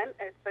հասկանում են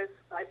այսպես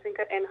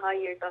այսինքն այն հայ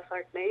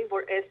երիտասարդներին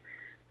որ այս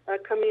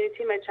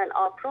community մեջ են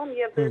ապրում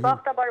եւ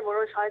դժբախտաբար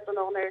որոշ հայ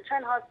ծնողներ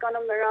չեն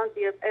հասկանում նրանց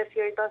եւ այս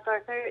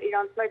երիտասարդները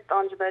իրանց մեջ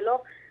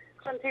տանջվելով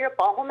խնդիրը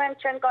պահում են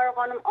չեն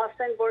կարողանում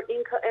ասեն որ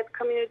ինքը այդ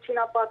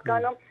community-ն է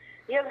պատկանում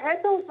եւ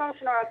հետո ուզում եմ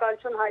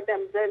շնորհակալություն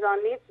հայտնեմ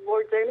ձեզանից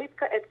որ ձեր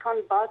միտքը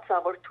այդքան բաց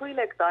է որ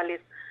թույլ եք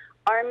տալիս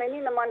Արմենի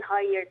նման հայ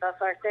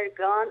երիտասարդներ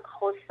գան,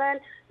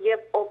 խոսեն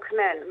եւ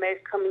օգնեն մեր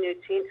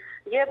community-ին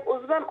եւ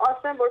ուզում եմ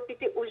ասեմ որ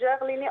պիտի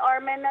ուժեղ լինի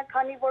Արմենը,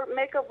 քանի որ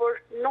մեկը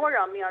որ նոր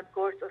է մի հատ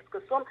գործ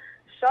սկսում,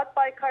 շատ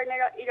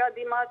պայքարներ իրա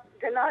դիմաց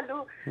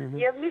գնալու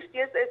եւ միշտ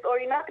ես այս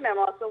օրինակն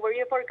եմ ասում, որ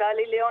երբ որ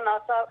Գալիլեոն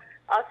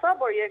ասա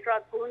որ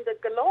երկրորդ գունդը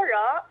գլոր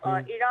է,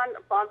 իրան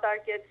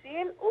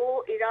բանտարկեցին ու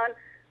իրան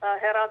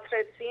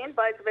հերացրեցին,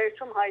 բայց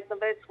վերջում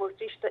հայտնվեց, որ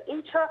ճիշտը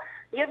ինչը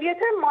եւ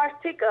եթե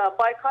մարդիկ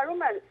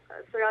պայքարում են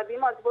սրա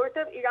դիմաց,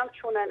 որովհետեւ իրանք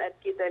չունեն այդ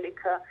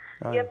գիտելիքը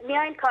եւ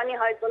միայն քանի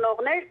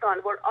հայտնողներ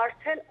կան, որ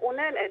արդեն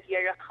ունեն այդ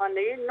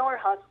երեխաներին նոր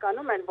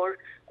հասկանում են, որ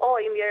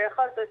իմ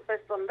երեխաս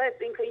այսպես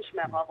ծնվեց, ինքը ինչ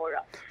մեղավոր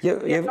է։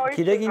 Եվ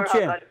գիտեք ինչ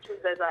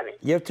է։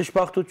 Եվ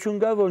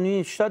ճշմարտություն կա, որ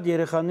նույնիսկ շատ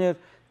երեխաներ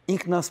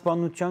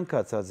ինքնասպանության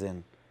կացած են։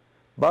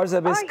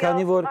 Բարձրապես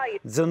քանի որ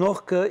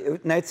ծնողքը,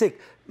 նայեցեք,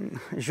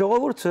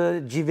 ժողովուրդը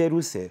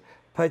ջիվերուս է,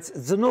 բայց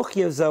ծնող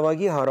եւ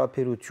զավակի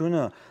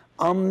հարաբերությունը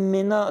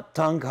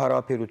ամենաթանկ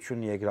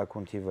հարաբերություն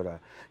երկրակունքի վրա։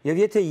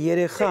 Եվ եթե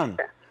երեխան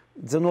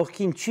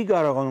ծնողքին չի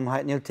կարողանում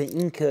հայտնել, թե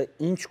ինքը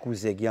ինչ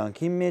կուզե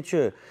կյանքի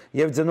մեջը,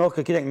 եւ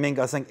ծնողքը գիտենք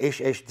մենք ասենք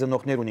էշ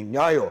ծնողներ ունենք,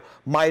 այո,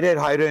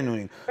 մայրեր հայրեն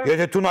ունենք։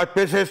 Եթե դու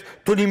այդպես ես,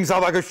 դու իմ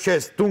զավակը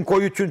չես, դու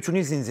գոյություն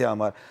չունիս ինձ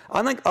համար։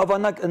 Անանք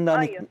ավանակ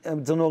ընտանիք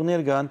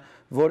ծնողներ կան,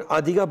 որ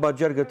ադիգա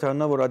բաժար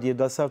գտանա, որ ադի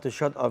դասարտը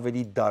շատ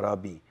ավելի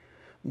դարաբի։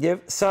 Եվ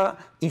սա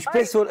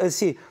ինչպես որ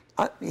ասի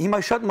հիմա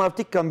շատ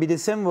մարդիկ կան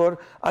բիդեսեն որ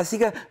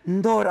ասիկա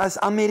նոր աս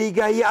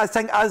ամերիկայի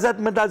ասենք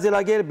ազատ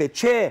մտածելակերպ է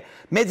չէ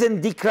մեծ են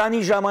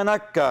դիկրանի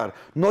ժամանակ կար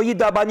նոյի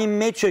դաբանի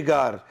մեջը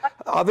կար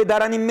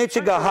ավետարանի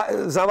մեջը կա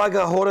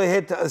զավակը հորը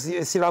հետ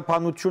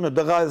սիրապանությունը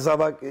դղա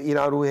զավակ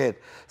իրարու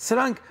հետ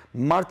սրանք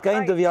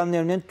մարդկային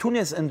տվյալներն են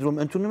տուն ես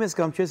ընդունում ես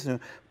կամ չես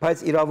ընդունում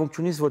բայց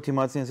իրավունք չունես որ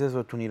դիմացին ես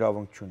որ դու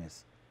իրավունք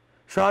չունես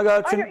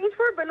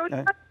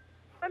շնորհակալություն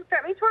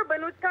ինչ-որ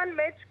բնության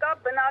մեջ կա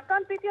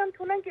բնական պիտի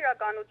ընդունենք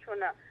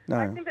իրականությունը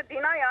այսինքն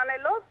դինայ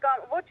անելով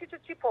ոչինչ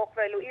չի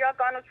փոխվելու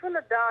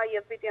իրականությունը դա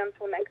եւ պիտի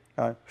ընդունենք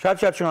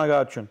շատ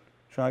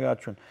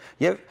շնորհակալություն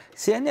եւ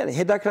սիրելիներ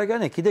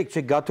հետաքրքրական է գիտեք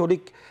չէ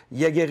կաթոլիկ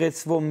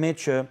եկեղեցվո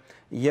մեջը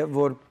եւ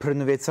որ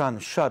բռնվեցան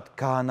շատ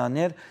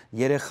քահանաներ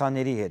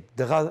երեխաների հետ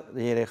դղա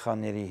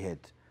երեխաների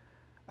հետ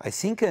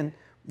այսինքն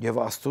եւ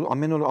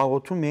ամեն օր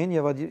աղոթում էին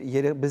եւ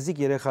բզիկ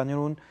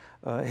երեխաներուն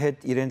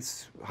հետ իրենց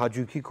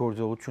հաջուկի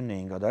գործողությունն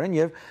էին կատարեն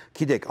եւ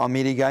գիտեք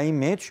ամերիկայի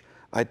մեջ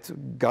այդ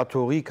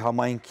գաթողիկ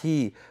համայնքի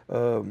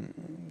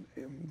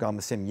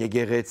կամ ասեմ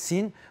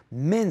եկեղեցին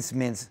մենց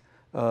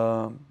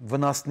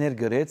վնասներ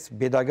գրեց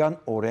pedagogan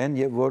օրեն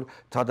եւ որ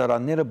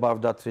թադարանները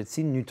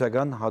բավդատրեցին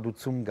նյութական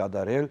հադուցում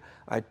կատարել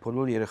այդ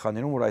բոլոր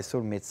երեխաներուն որ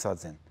այսօր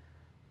մեծած են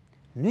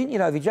նույն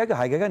իրավիճակը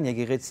հայկական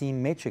եկեղեցիի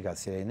մեջ է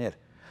գասերեներ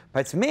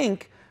բայց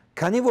մենք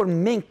քանի որ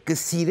մենք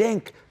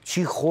կսիրենք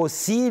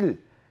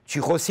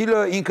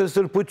Չիխոսիլը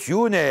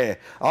ինքնսրբություն է,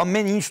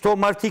 ամեն ինչ թող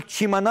մարդիկ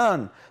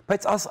չիմանան,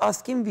 բայց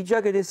ասկին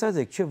վիճակը տեսած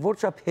եք, չէ,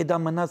 որչափ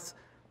հետամնաց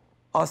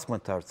ասմը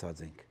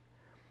դարձած ենք։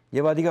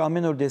 Եվ ադիգա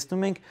ամեն օր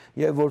տեսնում ենք,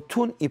 որ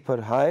թուն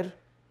իբր հայր,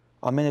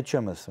 ամենը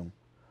չեմ ասում,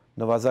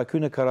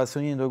 նվազագույնը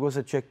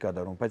 49%-ը չեք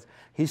կատարում, բայց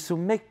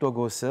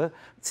 51%-ը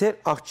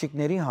ձեր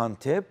աղջիկների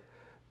հանդեպ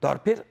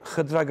տարբեր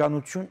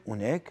խտրականություն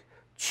ունեք,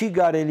 չի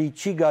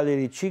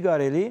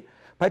կարելի,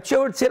 բայց չէ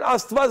որ ձեր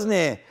Աստվածն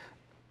է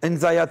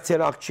ընձայած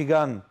ձեր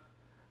աղջիկան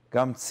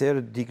կամ ձեր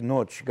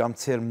դիկնոջ կամ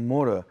ձեր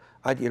մորը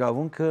այդ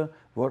իրավունքը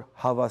որ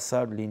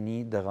հավասար լինի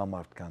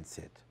դղամարդկանց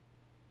հետ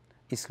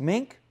իսկ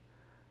մենք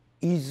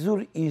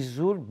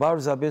իզուր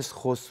բարձրապես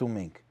խոսում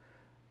ենք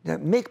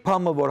մեկ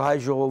բանը որ հայ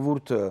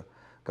ժողովուրդը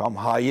կամ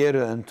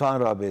հայերը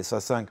ընդհանրապես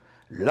ասենք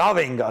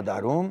լավ են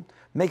կատարում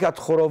մեկ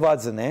հատ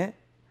խորովածն է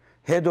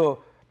հետո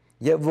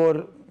եւ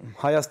որ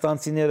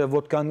հայաստանցիները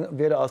ոդկան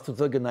վերը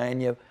աստուծո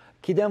գնային եւ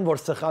Գիտեմ որ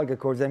սխալ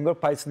կգործեմ որ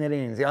փայցներ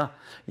են ինձ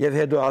եւ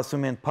հետո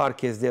ասում են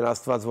փարքես դեր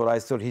Աստված որ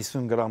այսօր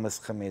 50 գրամս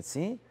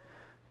խմեցի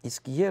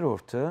իսկ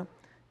երրորդը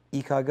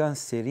իքական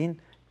սերին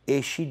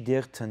էշի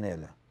դեր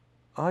տնելը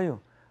այո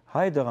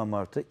հայ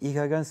դղամարդը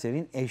իքական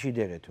սերին էշի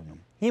դեր է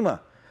տունում հիմա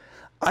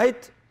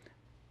այդ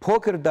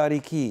փոքր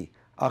դարիքի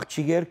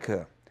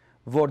աղջիկերքը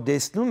որ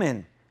տեսնում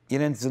են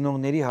իրենց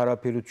ծնողների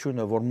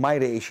հարաբերությունը որ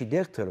մայրը էշի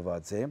դեր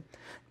տրված է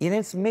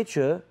իրենց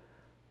մեջը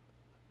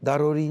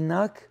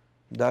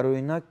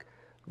դարօրինակ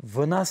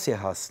վնաս է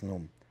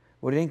հասնում,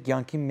 որ իրենք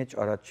կյանքի մեջ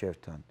առաջ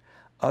չերթան։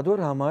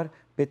 Ադոր համար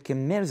պետք է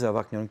մեր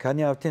զավակներուն,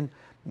 քանի արդեն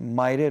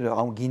մայրերը,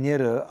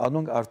 անգիները,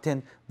 անոնք արդեն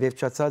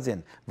վերջացած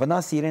են։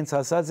 Վնասը իրենց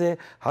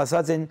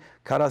հասած են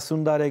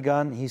 40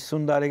 տարեկան,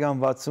 50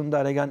 տարեկան, 60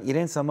 տարեկան,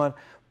 իրենց համար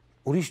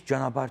ուրիշ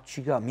ճանապարհ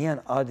չկա,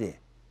 միայն ադե։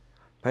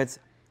 Բայց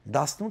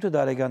 18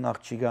 տարեկան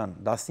աղջիկան,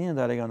 19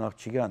 տարեկան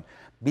աղջիկան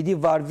պիտի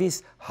վարվիս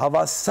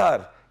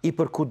հավասար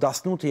իբր քու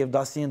 18 եւ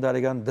 19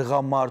 տարեկան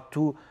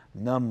դղամարդու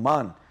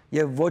նման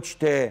եւ ոչ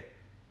թե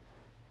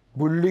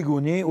բուլլիկ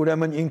ունի,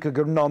 ուրեմն ինքը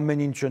գրն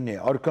ամեն ինչն է,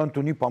 արքան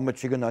ունի բամը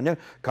չգնանել,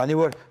 քանի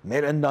որ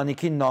մեր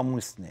ընտանիքի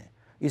նամուսն է։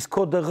 Իսկ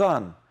քո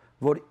դղան,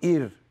 որ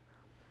իր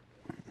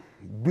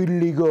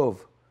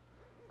բուլլիկով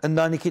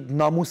ընտանիքի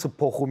նամուսը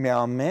փոխում է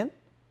ամեն,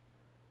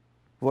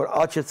 որ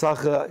աչը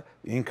ցախը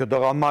ինքը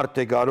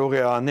դղամարդ է կարող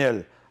է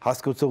անել,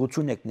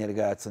 հասկացողություն եք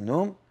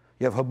ներկայացնում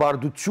եւ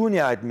հբարդություն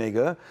է այդ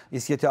մեկը,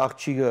 իսկ եթե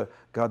աղջիկը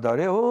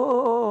գադարե,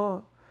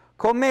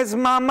 Քո մեզ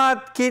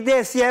մամատ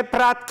գիտես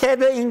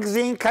եփրատքեդը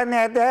ինքզինքը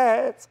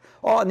նեդեց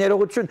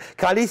ներողություն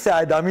կալիս է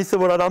այդ ամիսը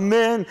որ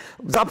ամեն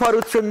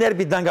զապարություններ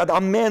բիդանք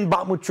ամեն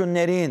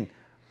բամություններին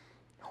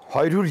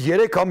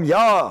 103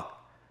 ամյա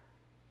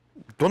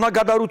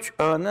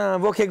դոնագադարություն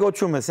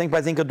ոգեգոչում ենք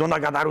բայց ինքը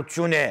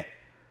դոնագադարություն է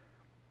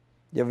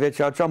եւ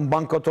վերջացան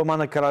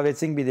բանկոտոմանը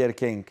կրավեցինք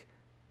բիդերքենք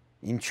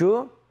ինչու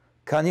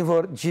քանի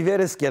որ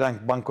ջիվերս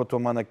կերանք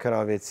բանկոտոմանը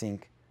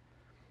կրավեցինք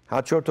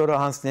Հաջորդ օրը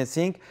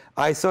հանձնեցինք,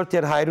 այսօր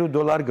դեռ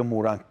 $100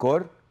 գմուրանք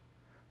կոր,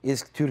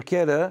 իսկ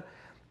թուրքերը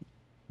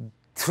 $1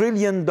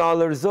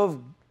 trillion-ով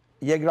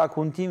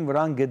երկրակունտին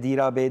վրան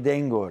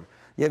գդիրաբեդեն գոր,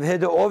 եւ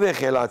հետո ով է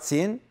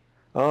խելացին,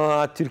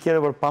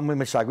 Թուրքերը որ բամը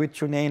մշակույթ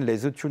չունեին,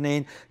 լեզու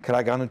չունեին,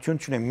 քրագանություն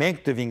չունեին, մենք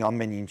տվին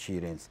ամեն ինչի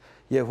իրենց։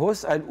 Եվ հոս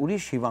այլ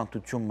ուրիշ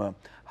հիվանդությունը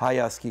հայ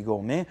ազգի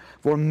կողմէ,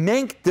 որ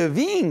մենք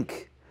տվինք,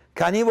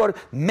 քանի որ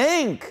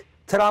մենք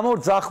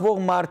տրամոր ձախվող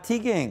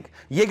մարդիկ ենք,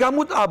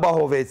 եկամուտ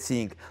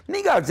ապահովեցինք։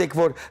 Մի կարծեք,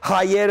 որ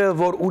հայերը,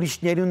 որ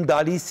ուրիշներուն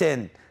դալիս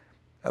են,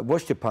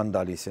 ոչ թե բան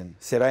դալիս են,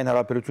 սերային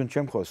հարաբերություն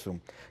չեմ խոսում,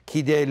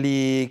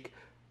 գիտելիք,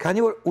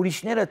 քանի որ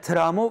ուրիշները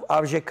տրամով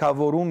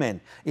արժեքավորում են,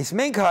 իսկ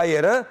մենք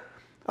հայերը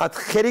այդ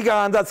խերի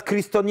գանդած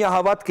քրիստոնյա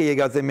հավատքը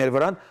եկած է մեր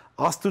վրան,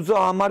 Աստուծո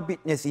համար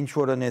պիտնես ինչ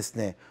որ ընեսն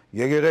է,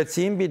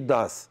 եկեղեցին պիտ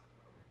դաս,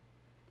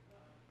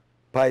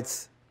 բայց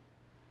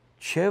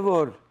չէ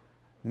որ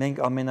մենք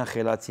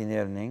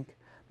ամենախելացիներն ենք,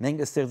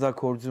 մենք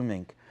ստեղծագործում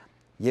ենք,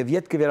 եւ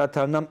յետ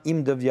կվերաթարնամ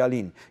իմ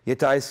դվյալին,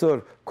 եթե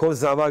այսօր քո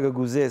զավակը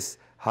գուզես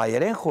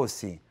հայերեն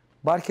խոսի,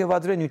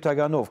 բարգեւադրե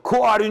նյութականով, քո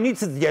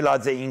արյունից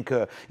ելած է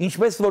ինքը,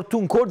 ինչպես որ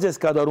դու գործ ես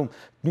կատարում,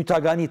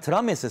 նյութականի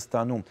տրամ ես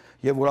ստանում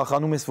եւ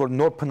ուրախանում ես, որ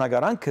նոր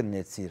բնակարան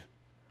քննեցիր։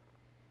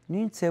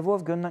 Նույն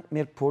ցևով գնանք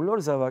մեր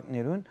բոլոր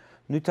զավակներուն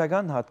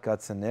նյութական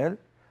հատկացնել,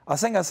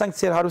 ասենք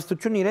ծեր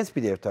հարստությունը իրենց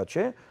պիտի երթա,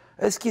 չէ՞։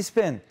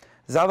 Սկիզբեն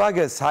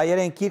զավակս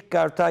հայերեն գիրք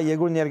կարդա,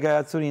 եկուր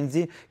ներկայացուր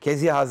ինձի,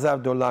 քեզի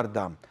 $1000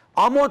 դամ։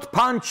 Ամոթ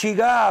բան չի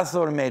գա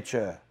ասոր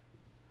մեջը։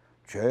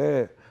 Չէ,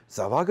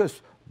 զավակս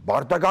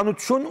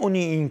բարտականություն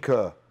ունի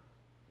ինքը,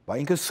 բա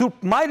ինքը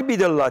սուրբ մայր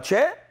բիդլլա,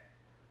 չէ։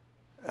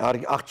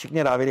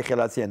 Աղջիկներ ավելի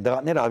խելացի են,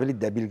 դղաներ ավելի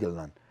դեբիլ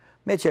գլան։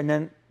 Մեջերն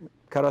են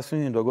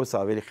 49%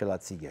 ավելի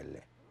խելացի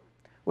գելլե։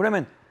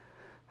 Ուրեմն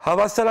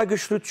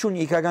հավասարակշռություն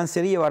իքական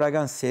սերի եւ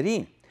արական սերի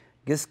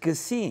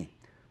գսկսի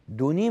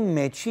դունի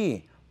մեջի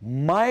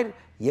մայր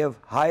եւ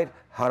հայր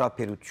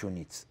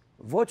հարաբերությունից,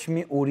 ոչ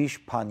մի ուրիշ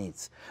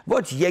բանից,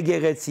 ոչ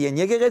եկեղեցի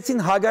են,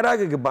 եկեղեցին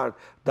հագարակը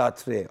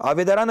կբարտադրե,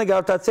 ավետարանը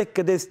գարտացեք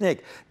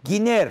կտեսնեք,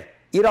 գիներ,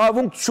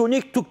 իրավունք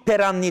չունիք դուք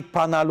փերաննիտ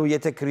բանալու,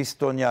 եթե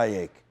քրիստոնյա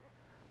եք,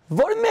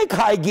 որ մեկ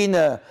հայ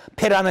գինը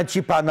փերանը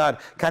չի բանար,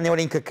 քանի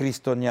որ ինքը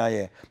քրիստոնյա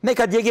է,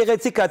 մեկ այդ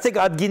եկեղեցի կացեք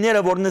այդ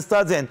գիները, որ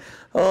նստած են,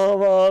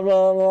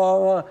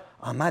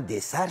 ամա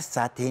դեսար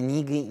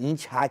սատենիգը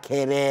ինչ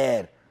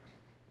հակերեր,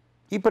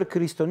 իբր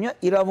քրիստոնյա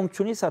իրավունք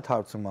չունի սատ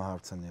հարցումը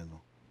հարցնելու։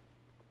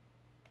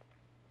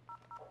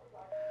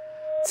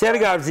 Ձեր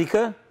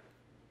գարձիկը։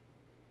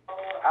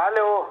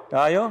 Ալո։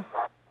 Այո։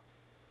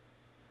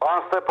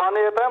 Պան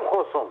Ստեփանի հետ եմ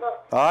խոսում։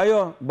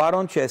 Այո,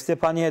 բարոն չէ,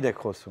 Ստեփանի հետ եք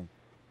խոսում։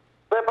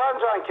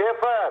 Ստեփան ջան,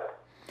 քեֆդ։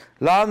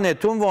 Լավն է,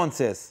 դու ոնց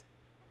ես։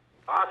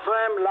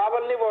 Ասեմ,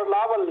 լավլնի որ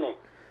լավլնի։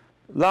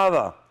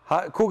 Լավա,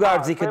 քու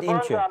գարձիկը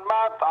ինչ է։ Ստեփան ջան,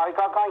 մատ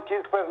հայկական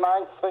քիրքպես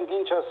նայենք, ասենք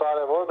ինչ է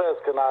սարը, որտե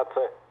ես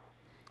գնացե։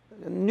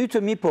 Նյութը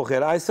մի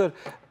փոխեր, այսօր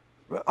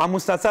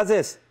ամուսնացած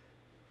ես։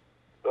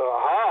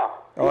 Հա,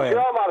 ինչ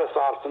համար ես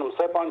հարցնում,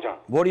 Ստեփան ջան։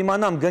 Որ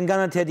իմանամ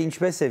գնգանդ հետ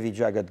ինչպես է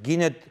վիճակը,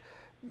 գինը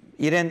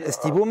իրեն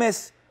ստիպում ես,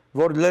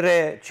 որ լրե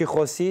չի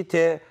խոսի,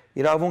 թե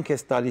իրավունք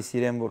ես տալիս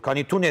իրեն, որ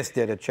քանի դու ես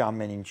դերը չի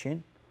ամեն ինչին։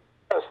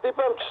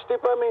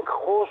 Ստիպեմ ինք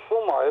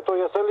խոսում է, հետո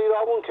ես էլ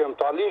իրավունք եմ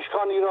տալի,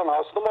 ինչքան իրան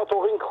հասնում է,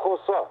 թող ինք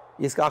խոսա։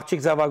 Իսկ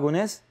աղջիկ զավակ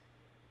ունես։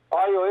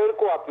 Այո,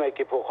 երկու հատ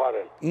մեկի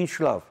փոխարեն։ Ինչ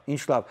լավ,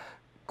 ինչ լավ։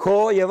 Քո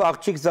եւ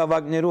աղջիկ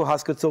զավակներու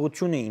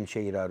հասկացողությունը ինչ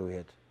է իրարու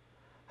հետ։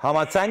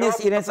 Համաձայն ես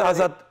իրենց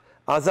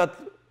ազատ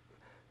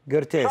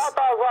գրտես։ Շատ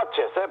ազատ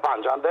չէ,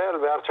 Ստեփան ջան, դե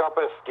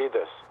վերջապես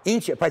գիտես։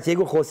 Ինչ է, բայց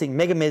եկու խոսենք,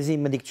 մեկը մեզի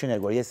մտիկ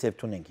չուներ, որ ես եւ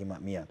դու ենք հիմա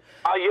միան։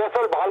 Ես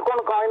էլ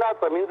բալկոն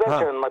կայնած եմ, ինձ էլ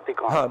չեն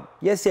մտիկ ան։ Հա,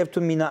 ես եւ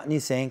դու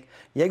մինանիս ենք,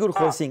 եկու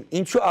խոսենք,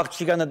 ինչու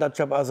աղջիկանը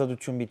դատչապ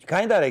ազատություն բիջ։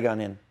 Քանի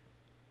տարեկան են։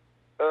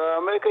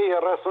 Մեկը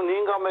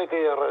 35,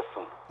 մեկը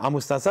 30։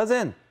 Ամուսնացած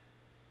են։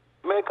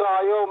 Մեկը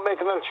այո,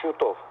 մեկն էլ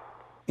շուտով։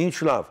 Ինչ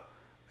լավ։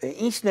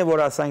 Ինչն է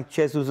որ ասանք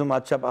չես ուզում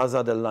դատչապ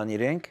ազատ լան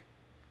իրենք։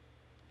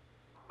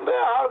 Դե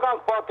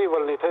հարգանք պատիվ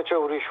լինի, թե չէ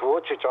ուրիշ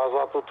ոչինչ,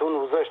 ազատություն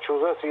ուզես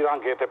չուզես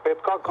իրանք եթե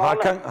պետքա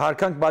կանեն։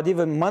 Հարգանք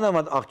պատիվը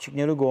մանավանդ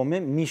աղջիկներու կողմէ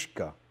միշտ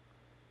կա։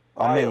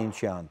 Ամեն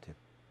ինչի անտիպ։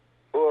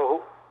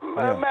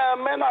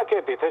 Մենակ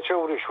էդի, թե չէ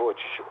ուրիշ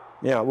ոչինչ։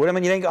 Եա,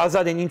 ուրեմն իրենք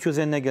ազատ են, ինչ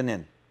ուզեն է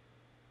գնեն։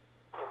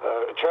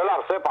 Չէ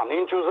լավ, Ստեփան,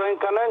 ինչ ուզեն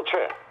կնեն,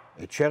 չէ։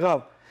 Չեղավ։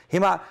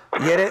 Հիմա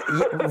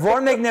որ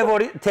մեկն է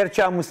որ թեր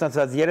չի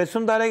ամուսնացած,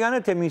 30 տարեկան է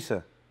թե միսը։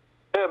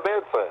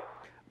 Մեծ է։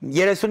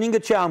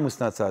 35-ը չի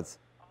ամուսնացած։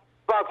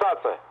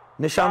 Ստացած է։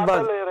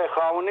 Նշանված։ Մատել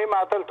երեխա ունի,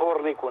 մատել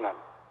թորնիկ ունեմ։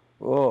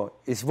 Օ,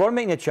 իսկ որ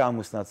մեկն է չի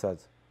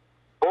ամուսնացած։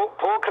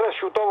 Փոքրը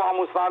շուտով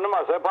ամուսնանում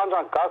է, Ստեփան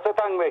ջան,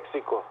 կասեցանք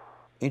Մեքսիկո։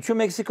 Ինչու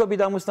Մեքսիկո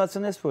պիտի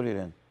ամուսնացնես որ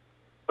իրեն։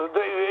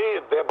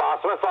 Դե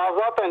բասրես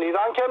ազատ են,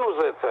 իրանք են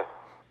ուզեցե։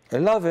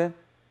 Լավ է։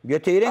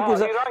 Եթե իրենք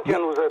ուզեն,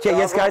 չէ,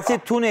 ես կարծի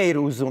տուն էիր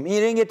ուզում։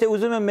 Իրենք եթե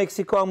ուզում են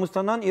Մեքսիկո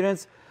ամուսնանան,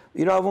 իրենց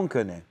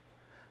իրավունքն է։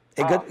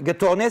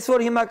 Գտոնես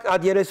որ հիմա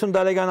այդ 30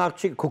 տարեկան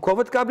աղջիկ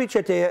քուքովդ գաբրի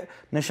չէ թե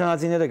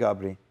նշանածիները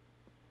գաբրի։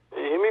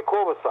 Հիմի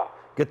կովս է։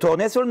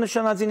 Գտոնես որ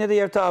նշանածիները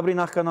երթա ապրի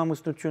նախքան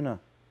ամուսնությունը։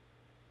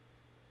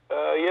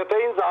 Եթե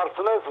ինձ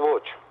հարցնես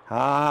ոչ։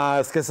 Հա,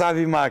 սկսավ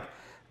հիմա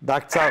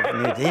դակցավ,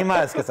 հիմա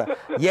սկսա։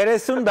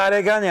 30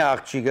 տարեկան է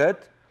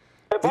աղջիկդ։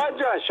 Ստեփան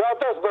ջան,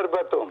 շատ ես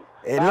բրբտում։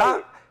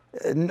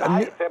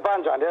 Այ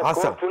Ստեփան ջան, ես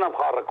գործում եմ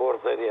խառը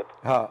գործերի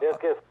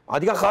հետ։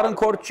 Ադիգա խառն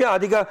կորտ չէ,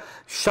 ադիգա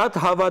շատ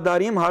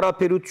հավատարիմ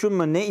հարաբերություն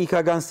մնե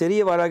իքական սերի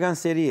եւ արական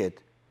սերի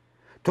հետ։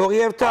 Թող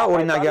եւ դա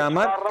օրինակի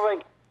համար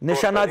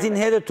նշանածին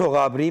հետը թող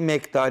ապրի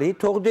 1 տարի,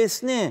 թող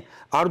դեսնի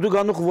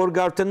արդուգանուխ որ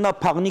գարտենա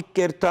փաղնիկ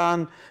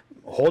կերտան,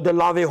 հոդը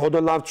լավ է,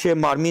 հոդը լավ չէ,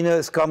 մարմինը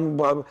կամ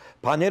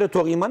բաները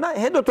թող իմանա,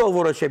 հետո թող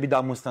որոշեի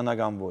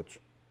դամուսնանական ոչ։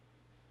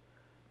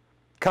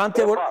 Քան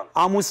թե որ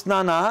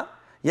ամուսնանա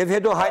եւ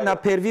հետո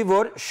հայնապերվի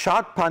որ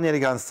շատ բաներ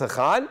կան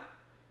սխալ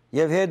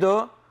եւ հետո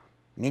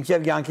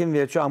մինչեւ կյանքին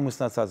վերջը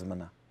ամուսնացած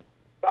մնա։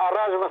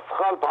 Առայժմ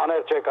սխալ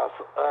բաներ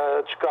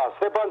չկա։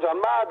 Ստեփան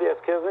ջան, մա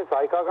ես քեզնից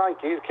հայկական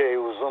գիրք էի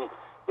ուզում։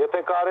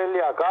 Եթե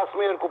կարելի է,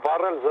 12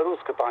 բառել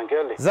զրույց կտանք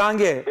էլի։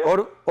 Զանգե,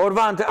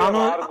 օրվա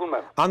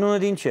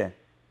անունդ ինչ է։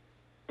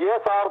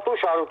 Ես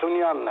Արտուշ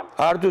Արութունյանն եմ։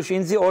 Արտուշ,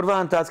 ինձի օրվա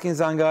ընթացքին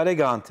զանգարե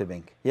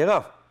գանթվենք։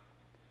 Եղավ։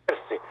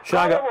 Մերսի։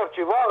 Շնորհակալ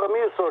վաղը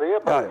մյուս օրը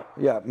եփա։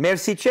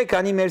 Մերսի չէ,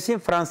 քանի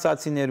մերսին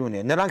ֆրանսացիներուն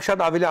է։ Նրանք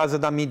շատ ավելի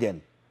ազատամիտ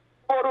են։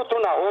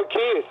 Օրությունա,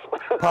 օքեյ։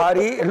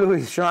 Բարի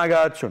լույս,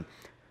 շնորհակալություն։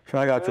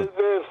 Շնորհակալություն։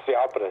 Մերսի,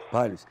 ապրես։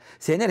 Բարի։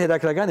 Սեներ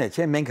հետաքրական է,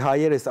 չէ՞, մենք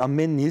հայերս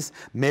ամենից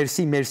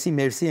մերսի, մերսի,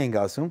 մերսի ենք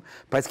ասում,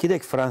 բայց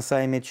գիտեք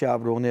Ֆրանսիայի մեջ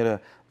ապրողները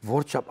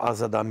որչափ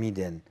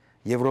ազատամիտ են։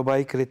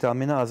 Եվրոպայի գրեթե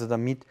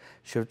ամենաազատամիտ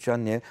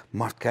շրջանն է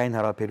մարդկային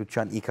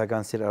հարաբերության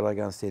իքական սեր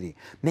արական սերի։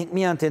 Մենք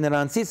միայն թե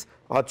նրանցից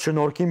այդ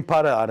շնորհքին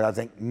բարը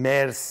արած ենք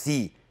մերսի։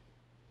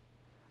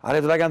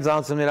 Արևելական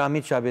ծանոթությունների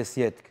ամիջապես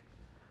յետ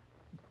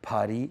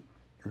Bari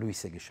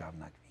Luys-ը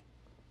գշարունակվի։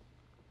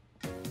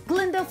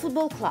 Glendale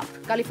Football Club,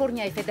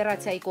 Կալիֆոռնիայի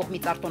ֆեդերացիայի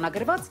կողմից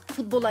արտոնագրված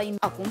ֆուտբոլային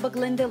ակումբը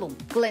Glendale-ում։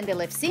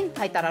 Glendale FC-ն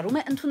հայտարարում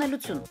է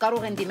ընդունելություն։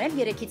 Կարող են դիմել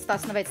 3-ից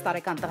 16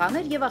 տարեկան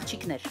տղաներ եւ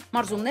աղջիկներ։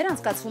 Մարզումները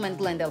անցկացվում են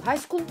Glendale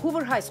High School,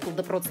 Hoover High School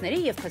դպրոցների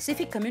եւ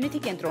Pacific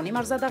Community կենտրոնի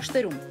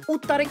մարզադաշտերում։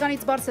 8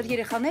 տարեկանից բարձր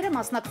երեխաները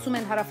մասնակցում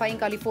են Հարավային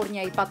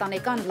Կալիֆոռնիայի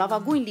պատանեկան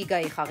լավագույն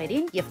լիգայի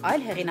խաղերին եւ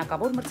այլ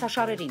հեղինակավոր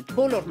մրցաշարերին։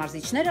 Բոլոր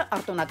մարզիչները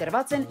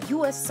արտոնագրված են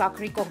US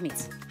Soccer-ի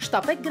կողմից։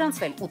 Շտապեք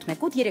գրանցվել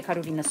 818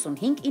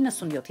 395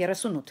 97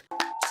 38։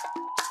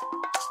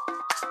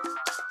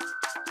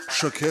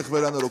 Շքեղ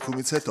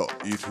վերանորոգումից հետո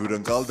իր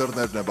հյուրընկալ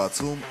դռներն է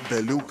բացում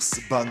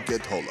Deluxe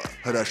Banquet Hall-ը,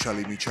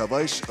 հրաշալի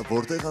միջավայր,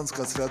 որտեղ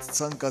անցկացրած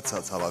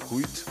ցանկացած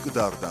հավաքույթ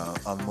կդառնա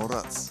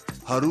անմոռաց։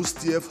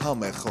 Հարուստ եւ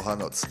համեղ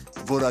խոհանոց,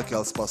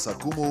 որակյալ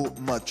սպասարկում ու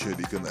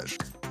մատչելի գներ։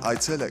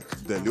 Այցելեք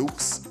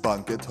Deluxe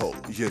Banquet Hall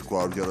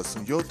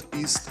 237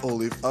 East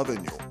Olive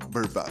Avenue,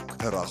 Burbank,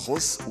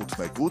 հեռախոս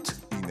 818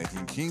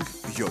 955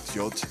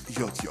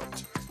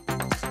 7777։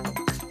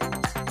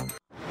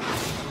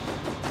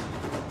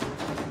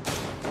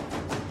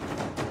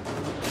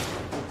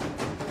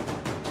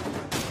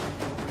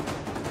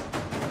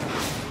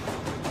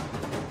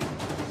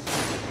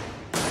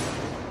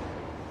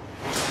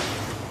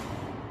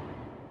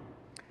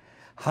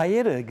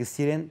 Հայերը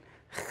գսիրեն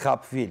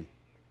խապվիլ։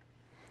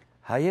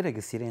 Հայերը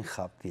գսիրեն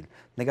խապվիլ։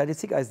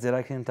 Նկատեցիք այս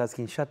ծրագրի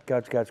ընթացքին շատ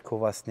կարճ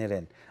քովասներ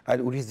են,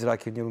 այլ ուրիշ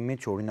ծրագրերում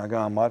մեջ օրինակի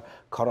համար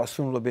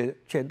 40 րոպե,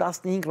 չէ,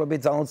 15 րոպե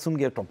ծանոթություն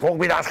գերտո,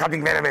 փողբիր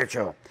աշխատենք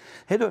վերևերջը։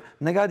 Հետո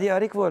նկատի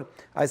արեք, որ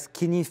այս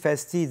քինի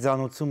ֆեստի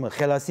ծանոթությունը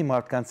խելացի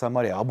մարդկանց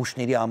համար է,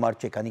 աբուշների համար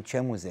չէ, քանի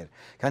չեմ ուզեր։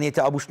 Քանի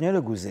եթե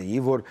աբուշները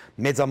գուզեի, որ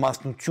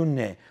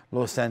մեծամասնությունն է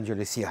Լոս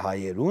Անջելեսի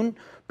հայերուն,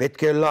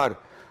 պետք է լար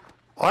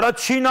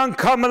առաջին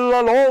անգամ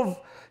լալով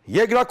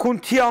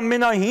Եգրակունթի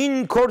ամենահին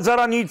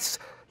կորձարանից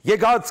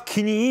եկած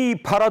քինիի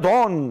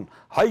փարադոն,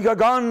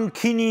 հայկական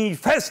քինի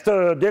ֆեստը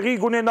դեղի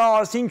կունենա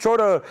ասինչ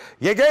օրը,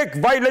 եկեք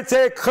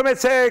վայլեցեք,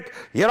 խմեցեք,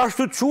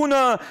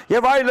 երաժշտությունը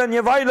եւ այլն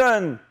եւ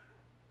այլն։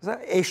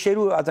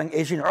 Էշերու ադանք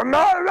էշին,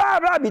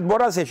 բիտ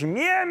բորաս էշին,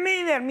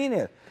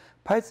 միներ,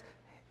 բայց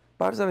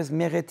բարձավես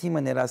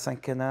մեղեթիմը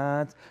ներասան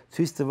կնած,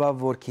 ցույց տվավ,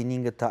 որ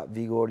քինին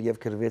գտավի գոր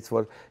եւ գրվեց,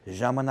 որ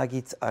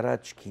ժամանակից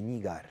առաջ քինի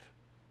գար։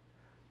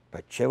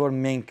 Բայց չէ որ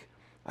մենք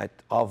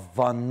այդ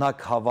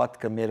ավանակ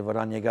հավատքը մեր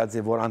վրան եկած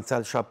է, որ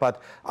անցյալ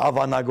շաբաթ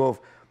ավանագով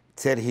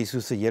ծեր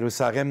Հիսուսը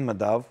Երուսաղեմ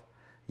մտավ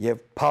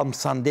եւ Palm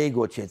Sunday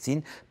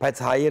գոչեցին,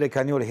 բայց հայերը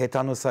քանի որ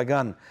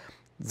հեթանոսական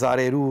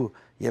ծառերու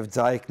եւ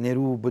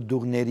ծայկներու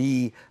բդուղների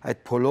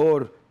այդ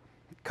բոլոր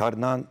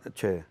քարնան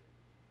չէ,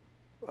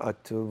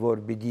 այդ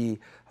որ պիտի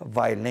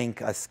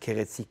վայելենք այս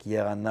քեղեցիկ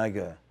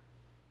եղանակը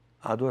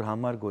ադոր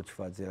համար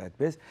գոչված էր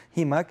այդպես,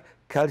 հիմա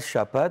կալ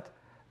շաբաթ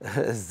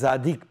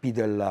Zadik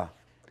bidella,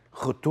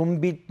 խտում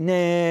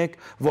բիտնեք,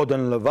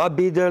 ոդն լվա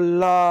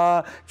բիդելա,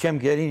 չեմ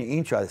գերին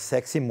ինչ է,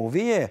 սեքսի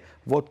մուվի է,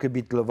 ոդկը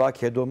բիտ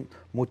լվակ, հետո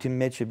մութին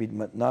մեջը բիտ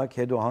մտնակ,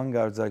 հետո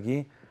հանգարձակի,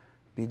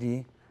 բիդի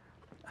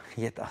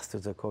ետ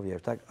աստծոքով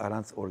երտակ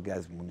առանց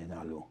օրգազմ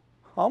ունենալու։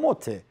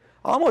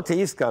 Ամոթ է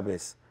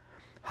իսկապես,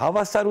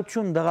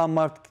 հավասարություն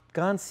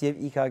դղամարդկանց և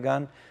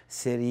իքական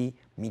սերի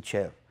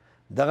միջև,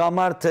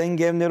 դղամարդը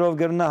ընգևներով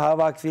գրնա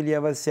հավակվիլ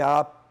եվս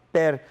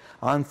պեր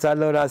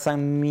անցալոր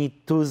ասան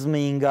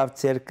միտուզմը ինգավ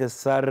ծերկը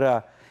սարա,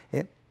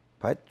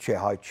 բայց չէ,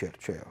 հայ չեր,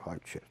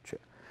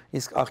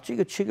 Իսկ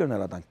աղջիկը չի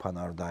գնալ դանք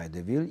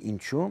փանարդայդեվիլ,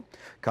 ինչու,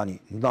 քանի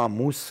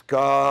նամուս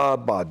կա,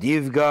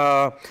 բադիվ կա,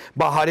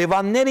 բա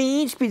հարևանները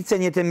ինչ պիտի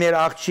են, եթե մեր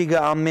աղջիկը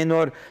ամեն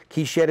օր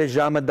քիշերը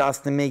ժամը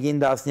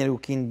 11-ին,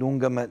 12-ին դուն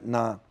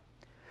կմտնա։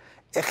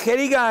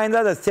 Խերիգա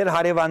այնտեղ ծեր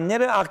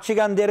հարևանները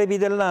աղջիկան դերը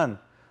բիդելան։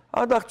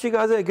 Այդ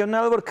աղջիկը ազե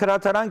գնալ որ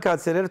քրատարան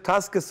կացել էր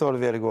 10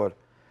 սորվեր գոր։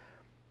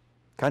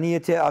 Քանի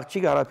եթե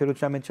աղջիկը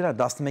հարաբերության մեջ չնա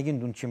 11-ին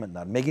դուն չի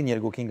մտնար, 1-ին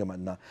 2-ին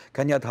կմտնա։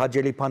 Քանի այդ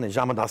հաջելի բանը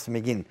ժամը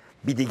 11-ին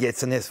պիտի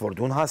գեցնես որ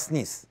դուն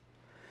հասնես։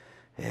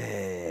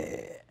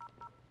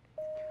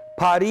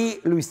 Bari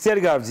Luys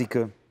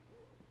Sergavzikը։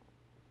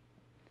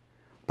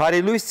 Bari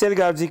Luys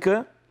Sergavzikը։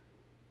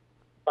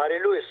 Bari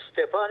Luys,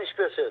 Ստեփան,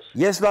 ինչպես ես։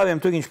 Ես լավ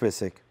եմ, դուք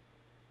ինչպես եք։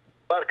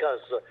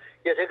 Բարկաս,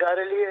 եթե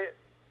կարելի է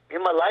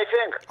հիմա լայվ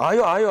ենք։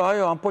 Այո,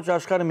 ամբողջ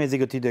աշխարհը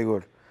մեզի գտի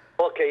դեգոր։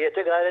 Okay,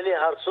 եթե կարելի է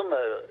հարցումը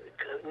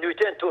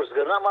նյութեն դուրս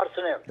գնամ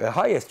հարցնեմ։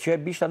 Հայ ես, չէ,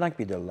 բիշտանանք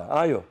պիտելլա։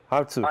 Այո,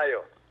 հարցու։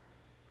 Այո։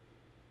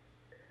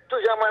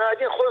 Դու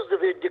ժամանակին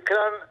խոստովի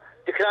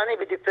դիկրանի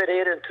պիտի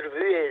ֆերեր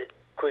ինտերվյու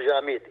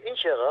կուժամիտ։ Ինչ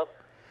եղավ։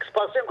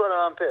 Կսպասեմ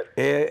գոնամպեր։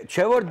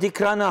 Չէ որ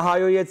դիկրանը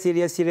հայոյեց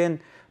ես իրեն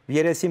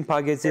երեսին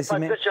փագեցես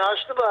իմը։ Բայց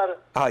հաշտվար։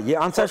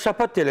 Անցած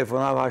շաբաթ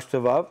տելեֆոնավ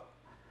հաշտվավ։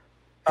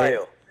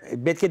 Այո։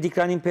 Պետք է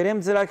դիկրանին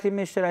բերեմ ծրագրի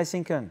մեջտեր,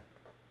 այսինքն։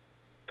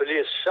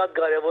 Պլիս շատ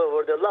կարևոր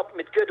որ դե լավ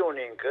միտքեր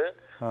ունենք,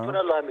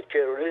 դու լավ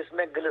միտքեր ունես,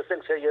 մենք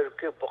գլսենք սա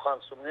երկու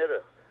փոխանցումները։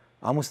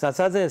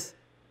 Ամուսնացած ես։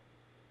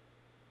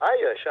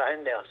 Այո,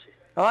 Շահենն է ասի։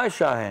 Այ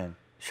Շահեն։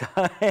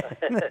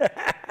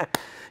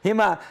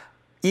 Հիմա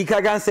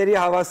իքական սերի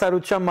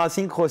հավասարության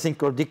մասին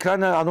խոսենք, որ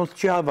դիկրանը անոնց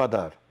չի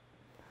հավատար։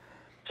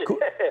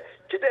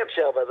 Չդեմ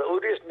շաբաթ,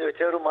 ուրիշ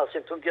նյութերու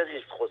մասին դու քեզ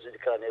ինչ խոսի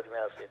դիկրանի հետ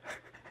միասին։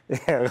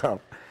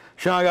 Եղավ։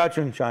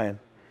 Շնորհակալություն Շահեն։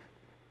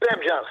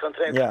 Դեմ ջան,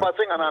 խնդրեմ,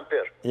 կպացենք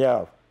անամպեր։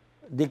 Եվ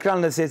դիկրան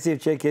լսեցիվ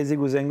չէ քեզի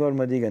գուզենգոր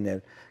մդի գնել։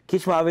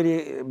 Քիչ ավելի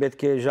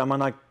պետք է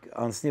ժամանակ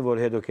անցնի,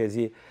 որ հետո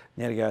քեզի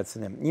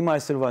ներկայացնեմ։ Իմ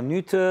այսօրվա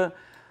նյութը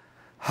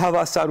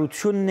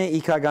հավասարությունն է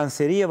իքական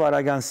սերի եւ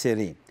արական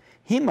սերի։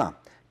 Հիմա,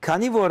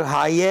 քանի որ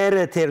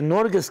հայերը թեր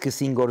նոր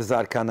կսկսին գոր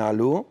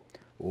զարգանալու,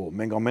 ու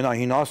մենք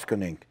ամենահինաս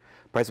կնենք,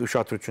 բայց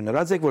ուշադրություն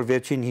ըրած եք, որ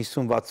վերջին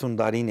 50-60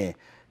 տարին է,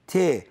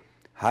 թե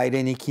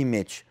հայրենիքի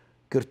մեջ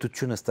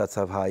կրթությունը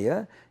ստացավ հայը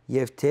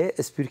եւ թե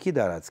սպյուրքի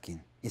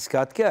դարածքին։ Իսկ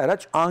հատկի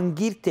առաջ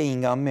անգիրտ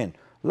էինք ամեն,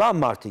 լավ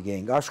մարդիկ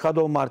էինք,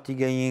 աշխատող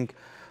մարդիկ էինք,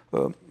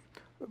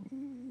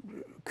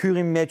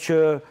 քյուրի մեջը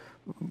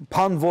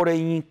փանվոր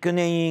էինք,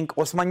 կնեինք,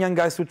 Օսմանյան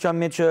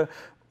գայսրության մեջը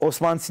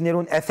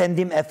օսմանցիներուն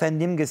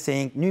էֆենդիմ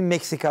գսեինք, նույն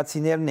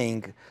մեքսիկացիներն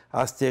էինք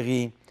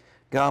աստեղի,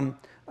 կամ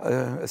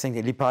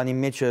ասենք լիբանի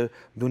մեջը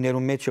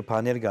դուներու մեջը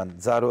բաներ կան,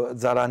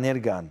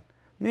 ծարաներ կան։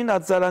 Նույն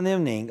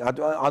ածարաներն էինք,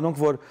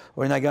 անոնք որ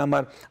օրինակ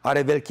համար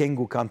արևելքեն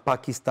գուքան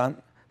Պակիստան,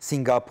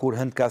 Սինգապուր,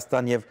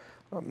 Հնդկաստան եւ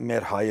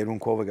մեր հայերուն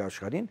կովը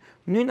աշխարհին,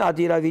 նույն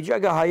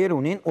ադիրավիճակը հայեր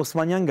ունին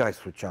Օսմանյան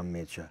գայսրության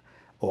մեջը։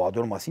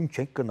 Ադոր մասին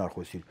չենք կնար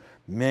խոսիլ։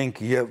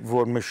 Մենք եւ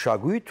որ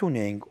մշակույթ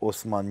ունենք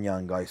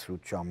Օսմանյան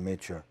գայսրության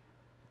մեջը,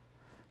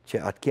 չէ,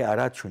 ատկի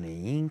առաջ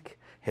ունեինք,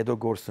 հետո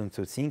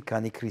գործընծուցինք,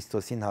 քանի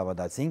Քրիստոսին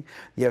հավատացինք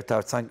եւ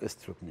դարձանք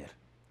ստրուկներ։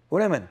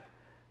 Ուրեմն,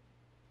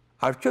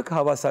 արդյոք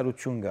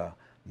հավասարություն կա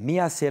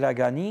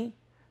միասերագանի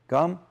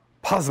կամ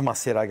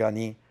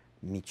բազմասերագանի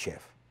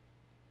միջև։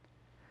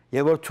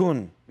 Եվ որ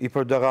թուն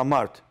իբր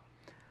դղամարդ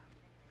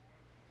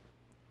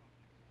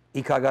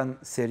իքական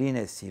սերին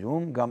է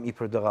սիրում կամ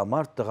իբր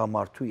դղամարդ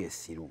դղամարդու է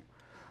սիրում։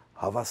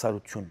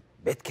 Հավասարություն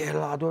պետք է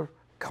լադոր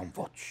կամ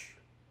ոչ։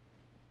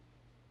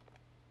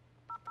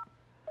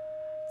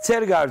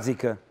 Ձեր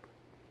գարձիկը։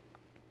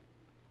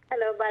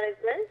 Hello, Bari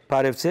Luys։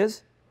 Բարևձեզ։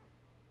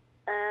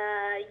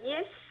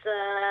 Ես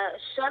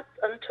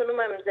շատ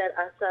ընդունում եմ ձեր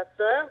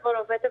ասածը,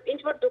 որովհետև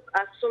ինչ որ դուք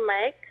ասում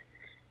եք,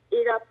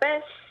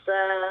 իրապես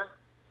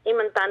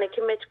իմ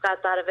ընտանիքի մեջ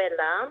կատարվել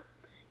է,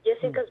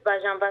 ես ինքս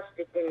բաժանված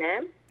տիկին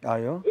եմ,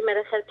 իմ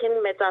երեխեքին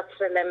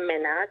մեծացրել եմ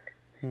մենակ,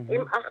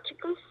 իմ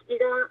աղջիկս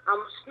իր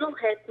ամուսնու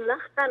հետ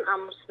նախքան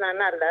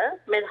ամուսնանալը,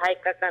 մեր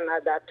հայկական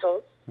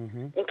ադաթով,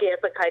 ինքը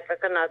երբեք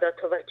հայկական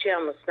ադաթով չի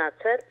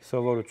ամուսնացել,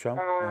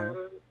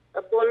 սովորությամբ,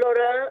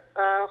 բոլորը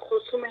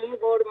խոսում էին,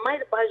 որ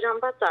մայր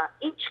բաժանված է,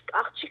 ինչ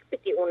աղջիկ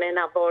պիտի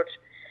ունենա, որ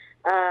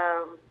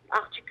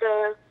աղջիկը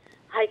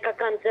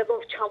հայկական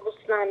ձևով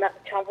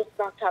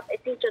չամուսնացավ,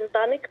 այդ ինչ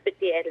ընտանիք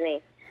պիտի ելնի։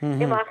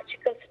 Եվ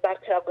աղջիկս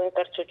բարձրագույն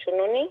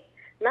կրթություն ունի,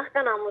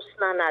 նախքան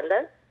ամուսնանալը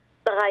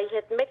տղայի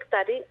հետ 1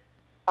 տարի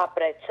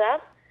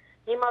ապրեցավ,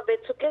 հիմա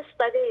 6.5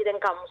 տարի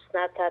իրենք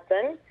ամուսնացած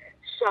են,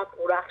 շատ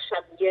ուրախ,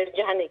 շատ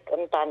երջանիկ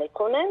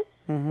ընտանիք ունեն,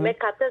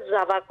 1 հատ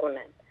զավակ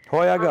ունեն։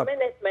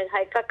 Ամեն այդ մեր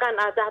հայկական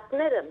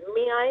ադատները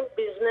միայն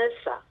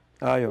բիզնես է։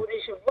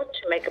 Ուրիշ ոչ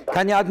մեկ բան։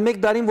 Քանի այդ 1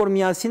 տարին, որ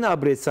միասին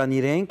ապրեցան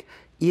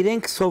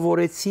իրենք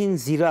սովորեցին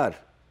զիրար։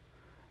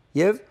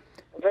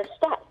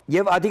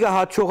 Եվ ադիգա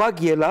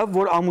հաճողակ ելավ,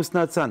 որ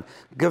ամուսնացան։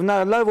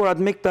 Գվնալար, որ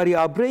այդ 1 տարի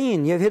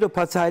ապրեին եւ հետո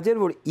բացահայտել,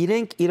 որ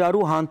իրենք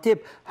իրարու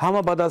հանդեպ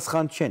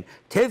համապատասխան չեն,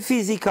 թե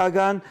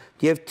ֆիզիկական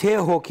եւ թե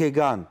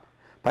հոգեգան։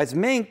 Բայց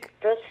մենք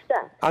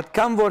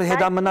Ատքան որ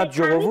հետամնաց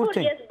ժողովուրդ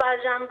են։ Ես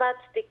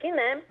բաժանված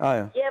տիկին եմ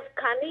եւ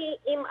քանի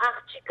իմ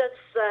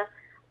աղջիկս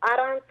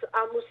առանց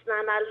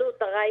ամուսնանալու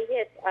տղայի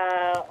հետ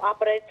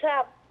ապրեցա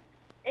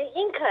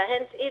ինքը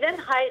հենց իրեն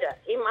հայրը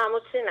իմ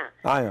ամուսինը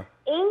այո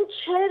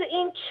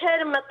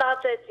ինչ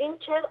մտածեց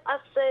ինչ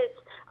ասեց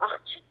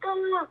աղջիկա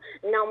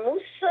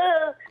նամուսը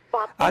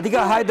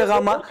Ադիգա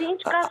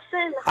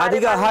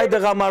հայ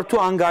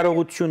դղամարդու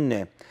անգարողությունն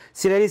է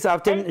Սիրելիս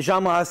արդեն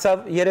ժամը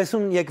հասավ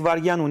 30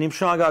 եկվարյան ունիմ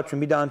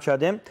շնորհակալություն մի դա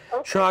անչադեմ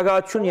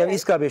շնորհակալություն եւ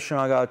իսկապես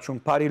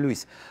շնորհակալություն Bari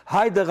Luys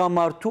հայ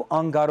դղամարդու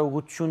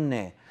անգարողությունն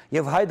է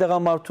Եվ հայ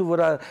դղամարդու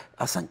վրա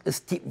ասանք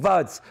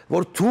ստիպված,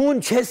 որ թուն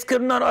չես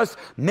կրնար աս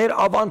մեր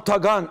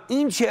ավանդական,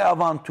 ինչ է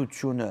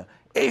ավանդությունը,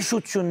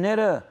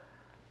 էշությունները,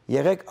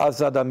 եղեք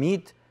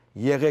ազադամիտ,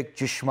 եղեք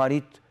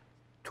ճշմարիտ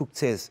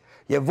թուկցես,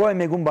 և ոյ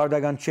մեկում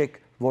բարդական չեք,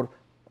 որ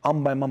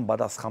անպայման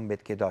պատասխան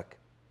պետք է դակ,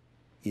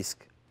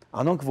 իսկ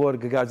անոնք,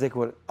 որ գգարձեք,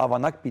 որ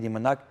ավանակ պիտի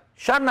մնակ,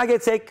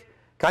 շարնագեցեք,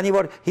 Քանի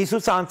որ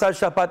Հիսուսը անցած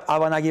շաբաթ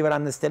ավանագի վրա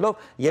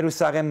նստելով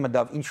Երուսաղեմ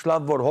մտավ, ինչ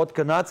լավ որ հոտ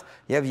գնաց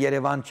եւ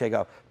Երևան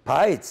չեկավ։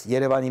 Բայց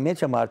Երևանի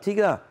մեջ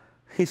մարդիկը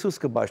Հիսուս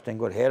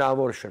կբաշտեն որ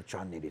հերավոր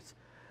շրջաններից։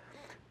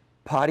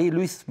 Bari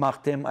Luys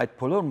մաղթեմ այդ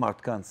բոլոր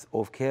մարդկանց,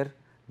 ովքեր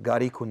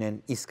գարիք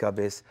ունեն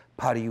իսկապես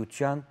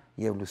բարիության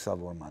եւ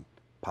լուսավորման։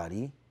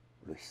 Bari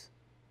Luys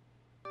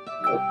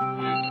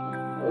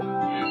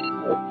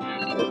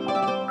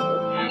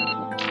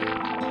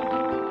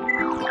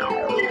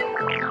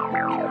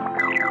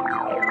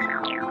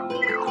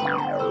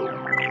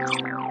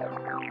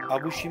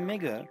Աբուշի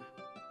մեկը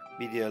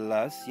պիտի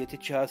լաս, եթե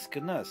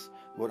չհասկնաս,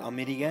 որ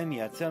Ամերիկայի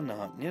Միացյալ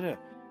Նահանգները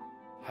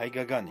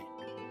հայկական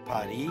է։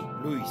 Bari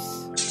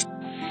Luys